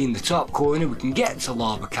 you can see in the top corner we can get to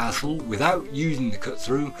Lava Castle without using the cut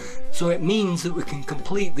through, so it means that we can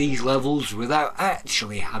complete these levels without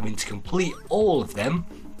actually having to complete all of them.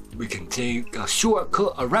 We can take a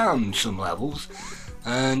shortcut around some levels,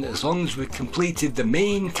 and as long as we've completed the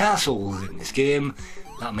main castles in this game,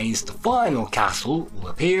 that means the final castle will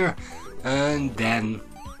appear, and then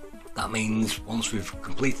that means once we've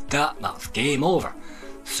completed that, that's game over.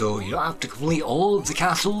 So you don't have to complete all of the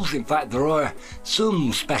castles. In fact, there are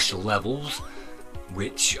some special levels,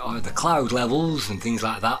 which are the cloud levels and things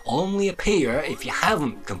like that, only appear if you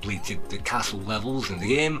haven't completed the castle levels in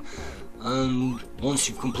the game. And once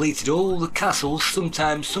you've completed all the castles,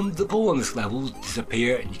 sometimes some of the bonus levels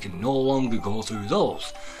disappear and you can no longer go through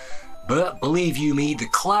those. But believe you me, the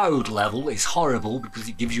cloud level is horrible because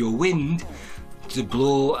it gives you a wind to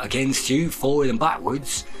blow against you forward and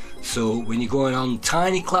backwards. So when you're going on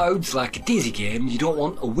tiny clouds like a Dizzy game, you don't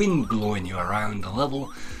want a wind blowing you around the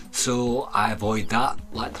level. So I avoid that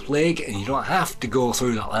like the plague, and you don't have to go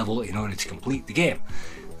through that level in order to complete the game.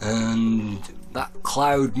 And that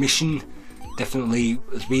cloud mission definitely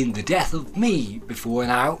has been the death of me before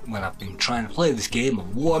now when I've been trying to play this game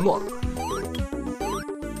and warm up.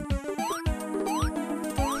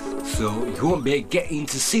 So you won't be getting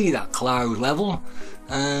to see that cloud level,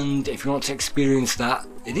 and if you want to experience that,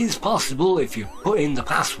 it is possible if you put in the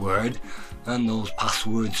password, and those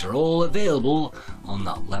passwords are all available on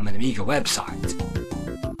that Lemon Amiga website.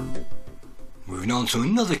 Moving on to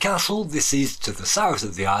another castle. This is to the south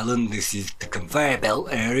of the island. This is the conveyor belt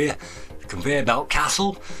area, the conveyor belt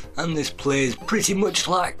castle, and this plays pretty much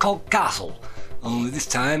like Cog Castle, only this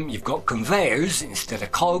time you've got conveyors instead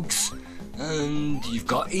of cogs, and you've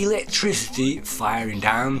got electricity firing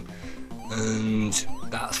down, and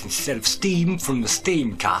that's instead of steam from the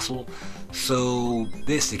steam castle. So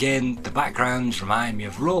this again, the backgrounds remind me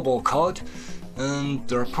of RoboCod, and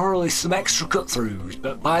there are probably some extra cut throughs,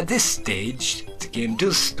 but by this stage the game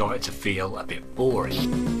does start to feel a bit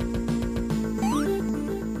boring.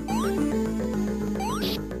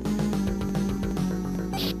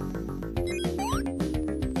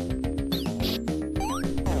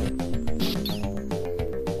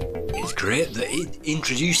 Great that it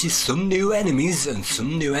introduces some new enemies, and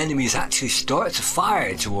some new enemies actually start to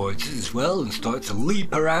fire towards us as well and start to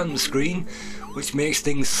leap around the screen, which makes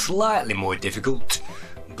things slightly more difficult.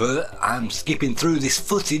 But I'm skipping through this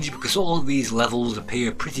footage because all of these levels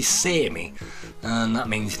appear pretty samey, and that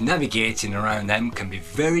means navigating around them can be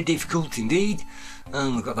very difficult indeed.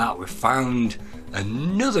 And look at that, we've found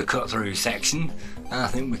another cut through section, and I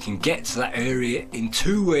think we can get to that area in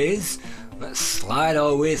 2 ways. Let's slide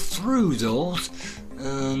our way through those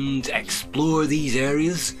and explore these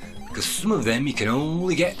areas, because some of them you can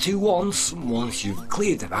only get to once you've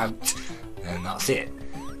cleared them out, and that's it.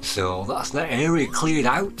 So that's that area cleared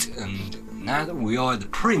out, and now that we are the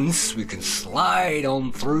prince we can slide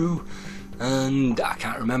on through, and I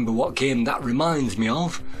can't remember what game that reminds me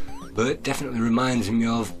of, but definitely reminds me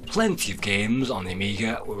of plenty of games on the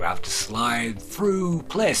Amiga where we have to slide through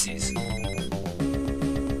places.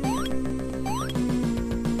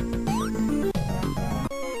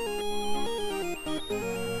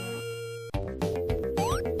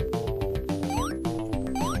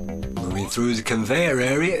 Moving through the conveyor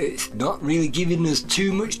area, it's not really giving us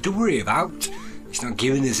too much to worry about. It's not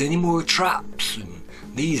giving us any more traps, and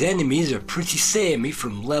these enemies are pretty samey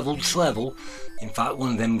from level to level. In fact,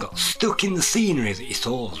 one of them got stuck in the scenery that you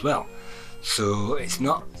saw as well. So it's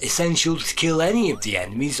not essential to kill any of the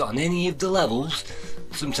enemies on any of the levels.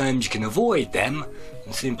 Sometimes you can avoid them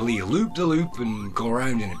and simply loop the loop and go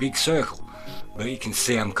around in a big circle. But you can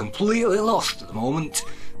see I'm completely lost at the moment,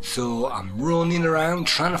 so I'm running around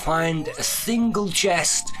trying to find a single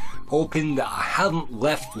chest, hoping that I haven't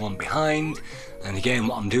left one behind. And again,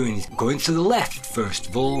 what I'm doing is going to the left first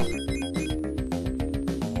of all,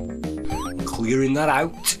 clearing that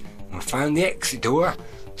out, and we found the exit door.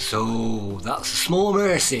 So that's a small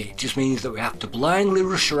mercy. It just means that we have to blindly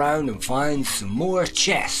rush around and find some more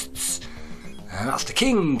chests, and that's the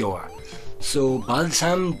king door. So by the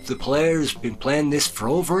time the player's been playing this for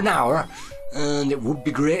over an hour, and it would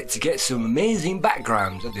be great to get some amazing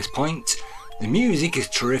backgrounds at this point. The music is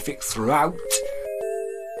terrific throughout.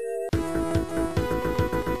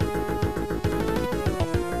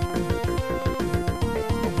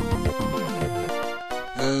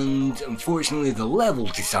 And unfortunately the level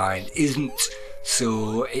design isn't,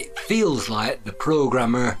 so it feels like the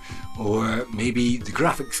programmer or maybe the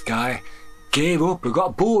graphics guy gave up or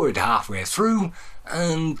got bored halfway through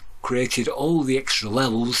and created all the extra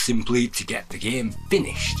levels simply to get the game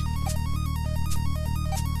finished.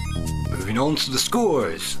 Moving on to the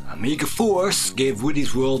scores, Amiga Force gave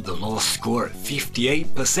Woody's World the lowest score at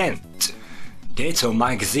 58%. Dato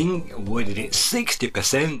Magazine awarded it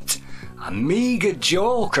 60%. Amiga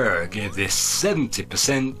Joker gave this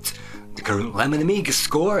 70%. The current Lemon Amiga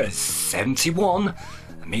score is 71.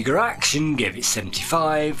 Amiga Action gave it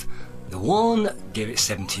 75. The One gave it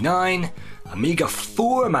 79. Amiga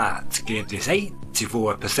Format gave this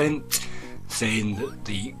 84%, saying that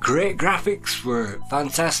the great graphics were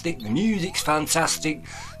fantastic, the music's fantastic,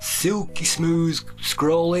 silky smooth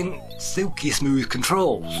scrolling, silky smooth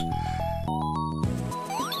controls.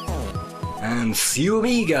 And Sue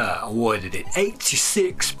Amiga awarded it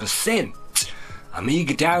 86%.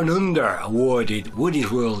 Amiga Down Under awarded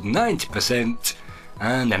Woody's World 90%,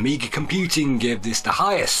 and Amiga Computing gave this the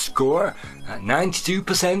highest score at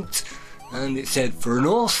 92%, and it said for an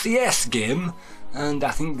OCS game, and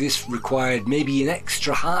I think this required maybe an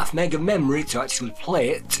extra half meg of memory to actually play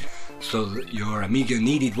it, so that your Amiga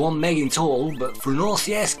needed 1 meg in total, but for an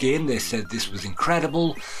OCS game they said this was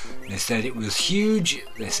incredible, they said it was huge,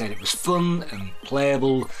 they said it was fun and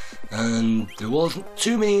playable, and there wasn't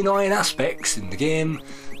too many annoying aspects in the game,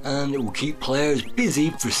 and it will keep players busy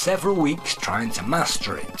for several weeks trying to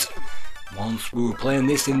master it. Once we were playing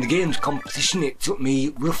this in the games competition, it took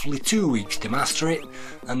me roughly 2 weeks to master it,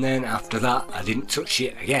 and then after that I didn't touch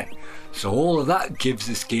it again. So all of that gives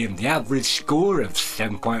this game the average score of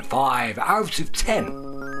 7.5 out of 10.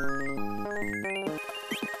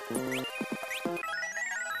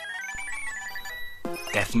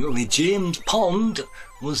 Definitely James Pond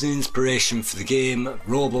was the inspiration for the game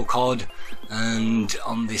Robocod, and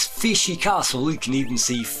on this fishy castle you can even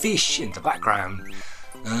see fish in the background.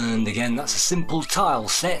 And again, that's a simple tile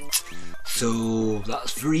set, so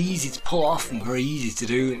that's very easy to pull off and very easy to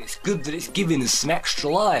do, and it's good that it's giving us some extra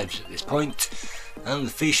lives at this point. And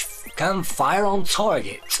the fish can fire on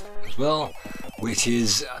target as well, which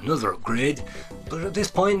is another upgrade, but at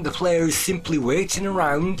this point the player is simply waiting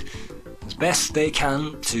around as best they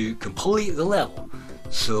can to complete the level.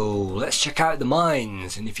 So let's check out the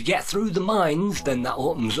mines, and if you get through the mines then that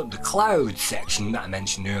opens up the cloud section that I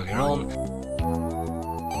mentioned earlier on.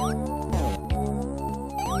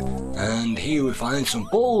 And here we find some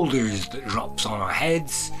boulders that drops on our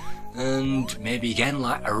heads, and maybe again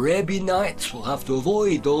like Arabian Knights we'll have to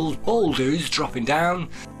avoid those boulders dropping down.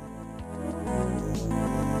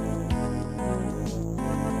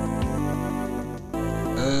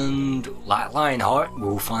 And like Lionheart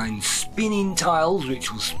we'll find spinning tiles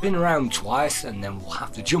which will spin around twice, and then we'll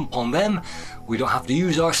have to jump on them. We don't have to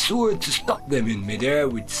use our sword to stop them in midair,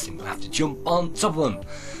 we simply have to jump on top of them.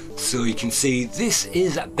 So you can see this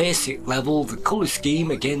is a basic level. The colour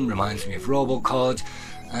scheme again reminds me of Robocod,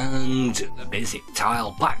 and the basic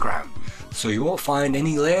tile background. So you won't find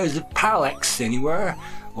any layers of parallax anywhere,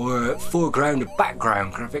 or foreground or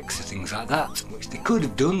background graphics or things like that, which they could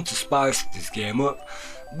have done to spice this game up,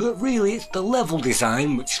 but really it's the level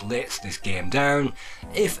design which lets this game down.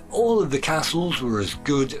 If all of the castles were as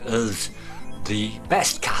good as the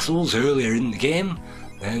best castles earlier in the game,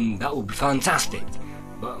 then that would be fantastic,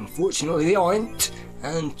 but unfortunately they aren't,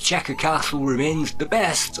 and Checker Castle remains the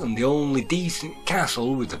best and the only decent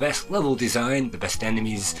castle with the best level design, the best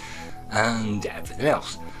enemies and everything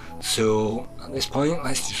else. So at this point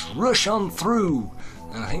let's just rush on through,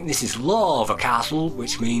 and I think this is Lava Castle,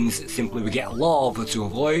 which means simply we get lava to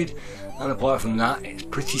avoid, and apart from that it's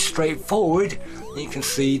pretty straightforward. You can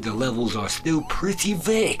see the levels are still pretty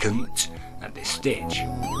vacant at this stage.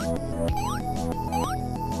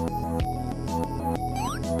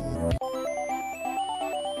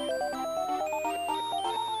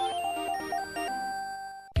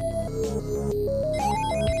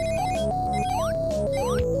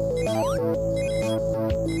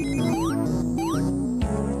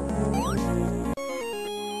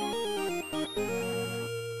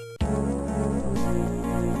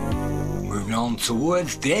 On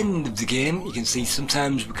towards the end of the game, you can see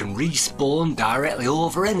sometimes we can respawn directly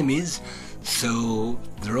over enemies, so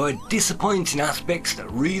there are disappointing aspects that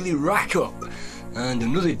really rack up. And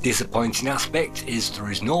another disappointing aspect is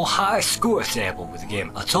there is no high score table with the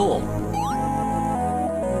game at all.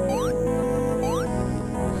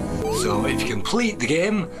 So if you complete the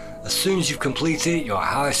game, as soon as you've completed it, your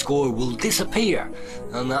high score will disappear,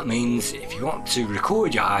 and that means if you want to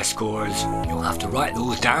record your high scores, you'll have to write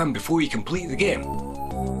those down before you complete the game.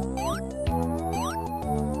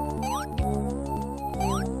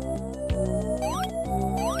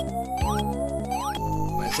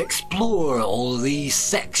 Let's explore all of these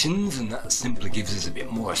sections, and that simply gives us a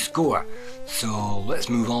bit more score. So let's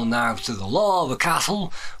move on now to the Lava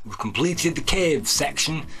Castle. We've completed the cave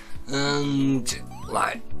section, and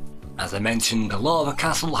as I mentioned, the Lava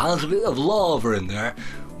Castle has a bit of lava in there,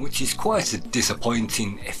 which is quite a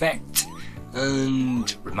disappointing effect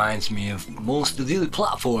and reminds me of most of the other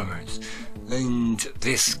platformers. And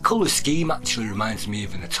this colour scheme actually reminds me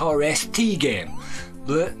of an Atari ST game,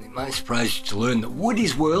 but it might surprise you to learn that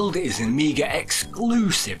Woody's World is an Amiga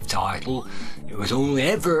exclusive title. It was only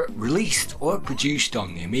ever released or produced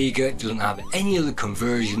on the Amiga. It doesn't have any other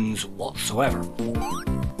conversions whatsoever.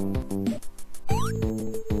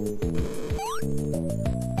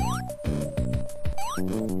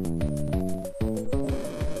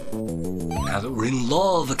 Now that we're in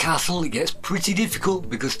Lava Castle, it gets pretty difficult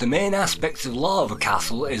because the main aspects of Lava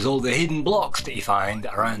Castle is all the hidden blocks that you find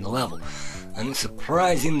around the level. And it's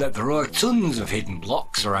surprising that there are tons of hidden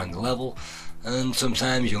blocks around the level, and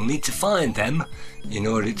sometimes you'll need to find them in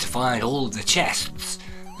order to find all of the chests.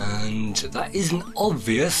 And that isn't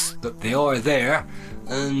obvious that they are there,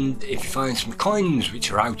 and if you find some coins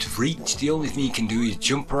which are out of reach, the only thing you can do is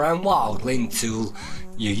jump around wildly until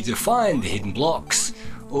you either find the hidden blocks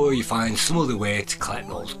or you find some other way to collect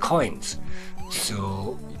those coins.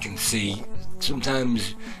 So you can see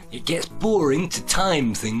sometimes it gets boring to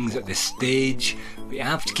time things at this stage, but you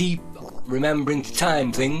have to keep remembering to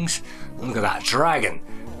time things. And look at that dragon,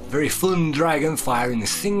 very fun dragon firing a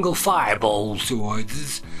single fireball towards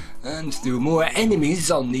us. And if there were more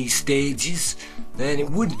enemies on these stages, then it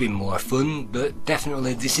would be more fun, but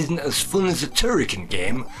definitely this isn't as fun as a Turrican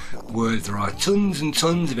game where there are tons and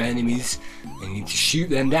tons of enemies and you need to shoot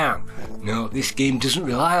them down. No, this game doesn't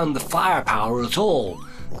rely on the firepower at all,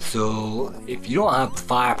 so if you don't have the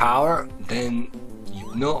firepower, then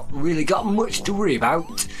you've not really got much to worry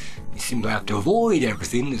about. You simply have to avoid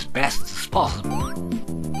everything as best as possible.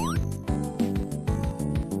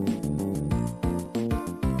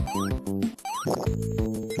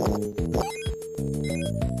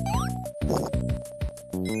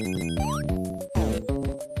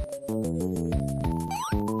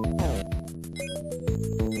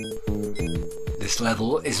 This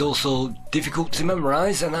level is also difficult to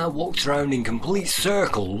memorise, and I walked around in complete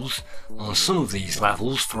circles on some of these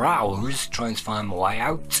levels for hours trying to find my way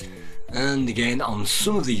out. And again, on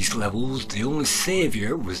some of these levels the only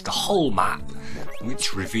saviour was the whole map,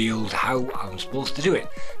 which revealed how I'm supposed to do it.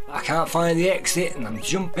 I can't find the exit and I'm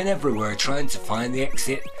jumping everywhere trying to find the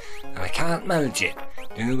exit, and I can't manage it.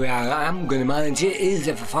 The only way I am going to manage it is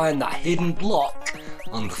if I find that hidden block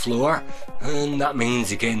on the floor, and that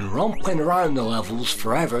means again romping around the levels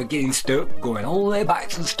forever, getting stuck, going all the way back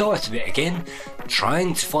to the start of it again,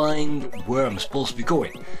 trying to find where I'm supposed to be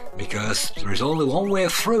going, because there is only one way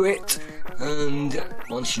through it, and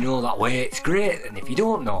once you know that way it's great, and if you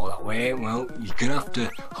don't know that way, well, you're gonna have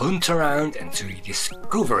to hunt around until you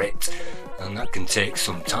discover it, and that can take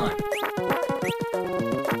some time.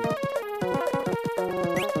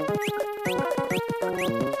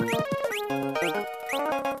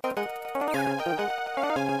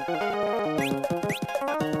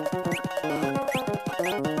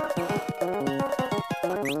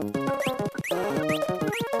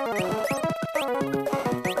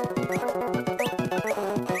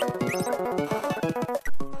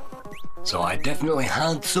 definitely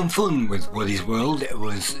had some fun with Woody's World. It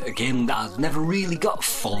was a game that I'd never really got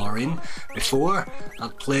far in before.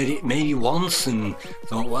 I'd played it maybe once and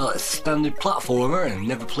thought, well, it's a standard platformer, and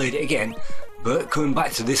never played it again. But coming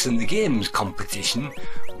back to this in the games competition,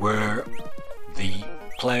 where the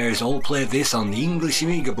players all played this on the English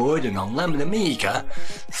Amiga board and on Lemon Amiga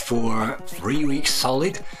for 3 weeks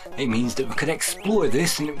solid, it means that we could explore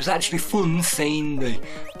this, and it was actually fun seeing the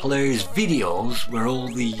players' videos where all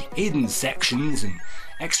the hidden sections and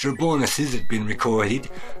extra bonuses had been recorded,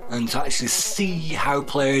 and to actually see how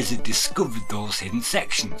players had discovered those hidden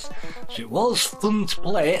sections. So it was fun to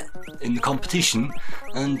play it in the competition,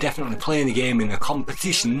 and definitely playing a game in a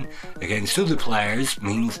competition against other players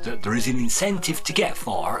means that there is an incentive to get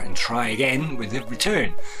far and try again with every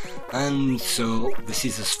turn. And so this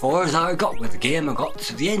is as far as I got with the game. I got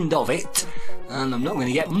to the end of it, and I'm not going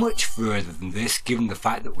to get much further than this given the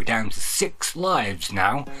fact that we're down to 6 lives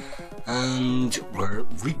now, and we're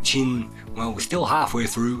reaching, well, we're still halfway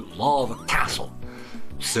through Lava Castle.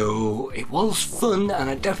 So it was fun, and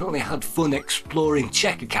I definitely had fun exploring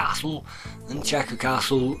Checker Castle, and Checker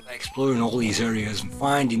Castle, exploring all these areas and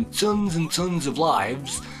finding tons and tons of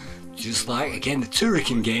lives. Just like, again, the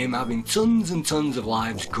Turrican game, having tons and tons of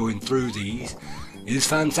lives going through these is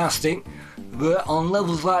fantastic. But on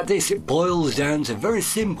levels like this, it boils down to very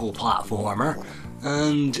simple platformer,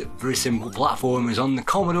 and very simple platformers on the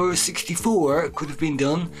Commodore 64 could have been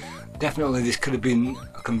done. Definitely this could have been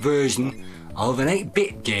a conversion of an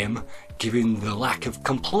 8-bit game, given the lack of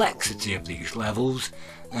complexity of these levels,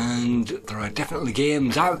 and there are definitely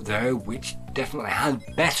games out there which definitely had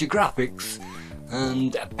better graphics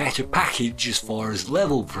and a better package as far as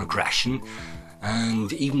level progression,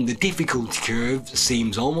 and even the difficulty curve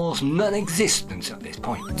seems almost non-existent at this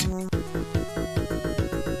point.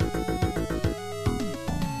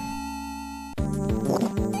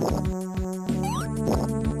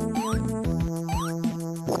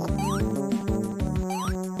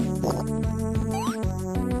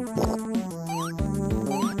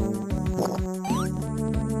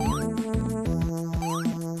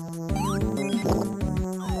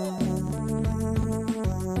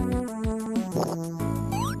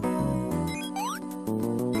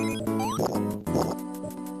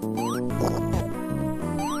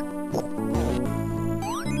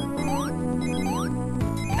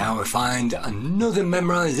 Now we find another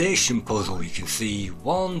memorization puzzle. You can see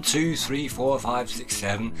 1, 2, 3, 4, 5, 6,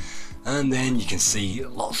 7, and then you can see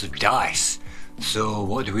lots of dice. So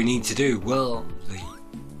what do we need to do? Well, the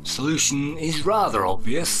solution is rather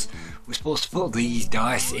obvious. We're supposed to put these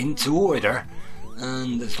dice into order,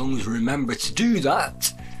 and as long as we remember to do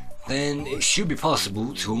that, then it should be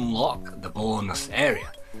possible to unlock the bonus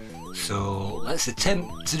area. So let's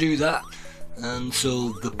attempt to do that. And so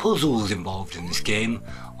the puzzles involved in this game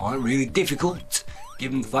aren't really difficult,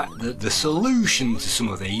 given the fact that the solution to some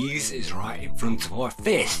of these is right in front of our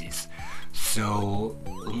faces. So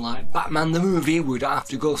unlike Batman the movie, we'd have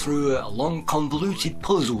to go through a long convoluted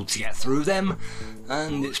puzzle to get through them,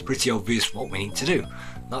 and it's pretty obvious what we need to do.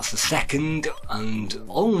 That's the second and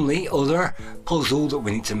only other puzzle that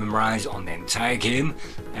we need to memorise on the entire game.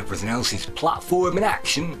 Everything else is platform in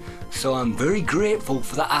action, so I'm very grateful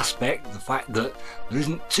for that aspect, the fact that there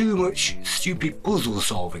isn't too much stupid puzzle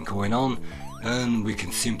solving going on, and we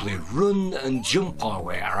can simply run and jump our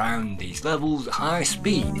way around these levels at high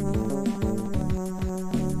speed.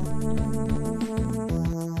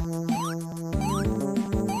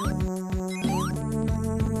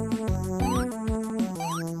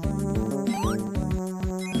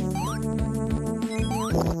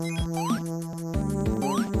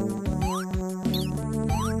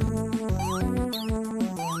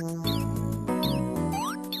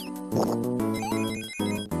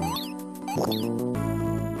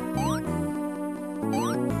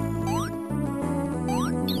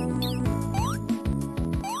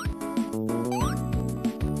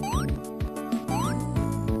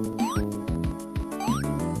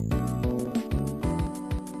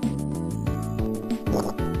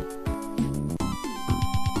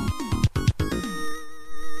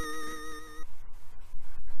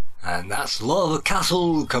 And that's Lava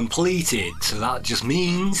Castle completed, so that just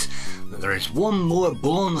means that there is one more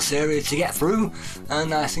bonus area to get through,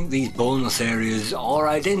 and I think these bonus areas are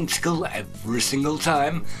identical every single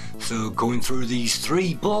time, so going through these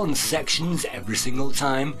 3 bonus sections every single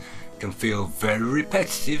time can feel very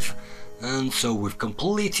repetitive, and so we've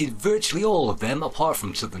completed virtually all of them apart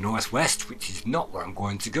from to the northwest, which is not where I'm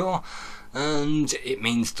going to go, and it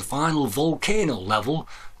means the final volcano level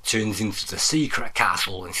turns into the secret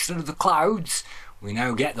castle. Instead of the clouds, we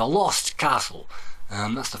now get the lost castle,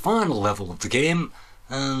 and that's the final level of the game,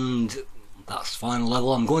 and That's the final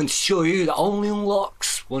level I'm going to show you that only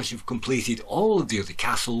unlocks once you've completed all of the other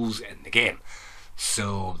castles in the game.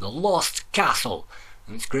 So, the Lost Castle.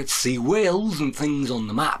 And it's great to see whales and things on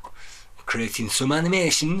the map, creating some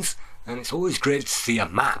animations, and it's always great to see a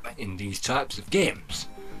map in these types of games.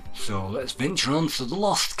 So let's venture on to the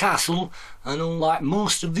Lost Castle, and unlike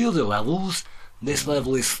most of the other levels, this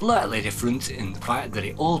level is slightly different in the fact that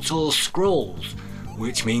it auto-scrolls,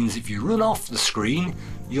 which means if you run off the screen,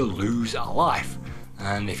 you'll lose a life,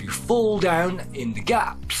 and if you fall down in the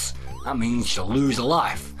gaps, that means you'll lose a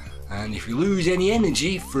life, and if you lose any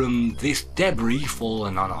energy from this debris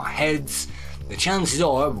falling on our heads, the chances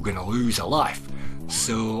are we're going to lose a life.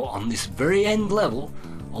 So on this very end level,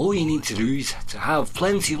 all you need to do is to have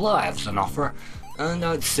plenty of lives on offer, and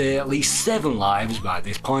I'd say at least 7 lives by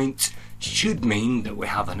this point should mean that we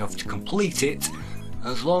have enough to complete it,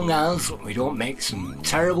 as long as we don't make some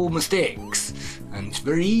terrible mistakes. And it's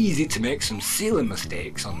very easy to make some silly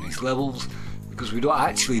mistakes on these levels because we don't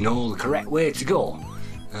actually know the correct way to go,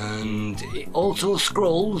 and it auto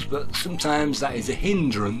scrolls, but sometimes that is a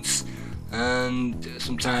hindrance, and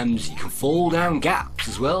sometimes you can fall down gaps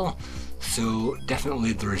as well. So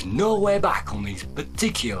definitely there is no way back on these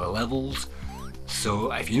particular levels.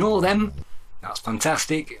 So if you know them, that's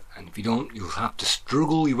fantastic, and if you don't, you'll have to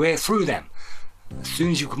struggle your way through them. As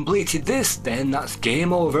soon as you've completed this, then that's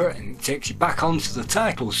game over, and it takes you back onto the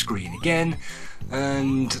title screen again,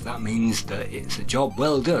 and that means that it's a job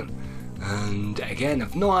well done. And again,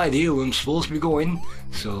 I've no idea where I'm supposed to be going,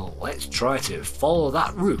 so let's try to follow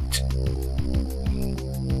that route.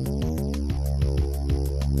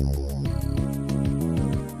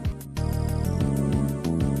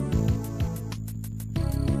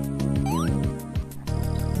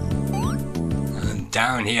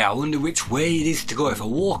 Down here, I wonder which way it is to go. If I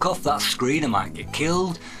walk off that screen I might get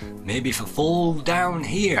killed. Maybe if I fall down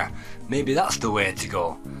here, maybe that's the way to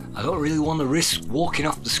go. I don't really want to risk walking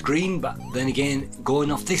off the screen, but then again, going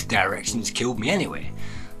off this direction's killed me anyway.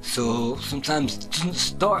 So sometimes it doesn't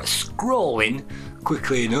start scrolling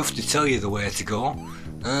quickly enough to tell you the way to go.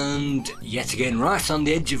 And yet again, right on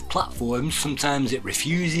the edge of platforms, sometimes it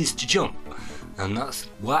refuses to jump. And that's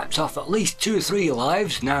wiped off at least 2 or 3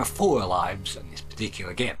 lives, now 4 lives in this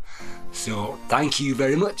particular game. So thank you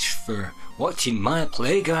very much for watching my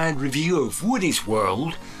Playguide review of Woody's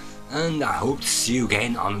World, and I hope to see you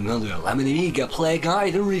again on another Amiga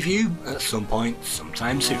Playguide and review at some point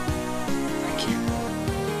sometime soon.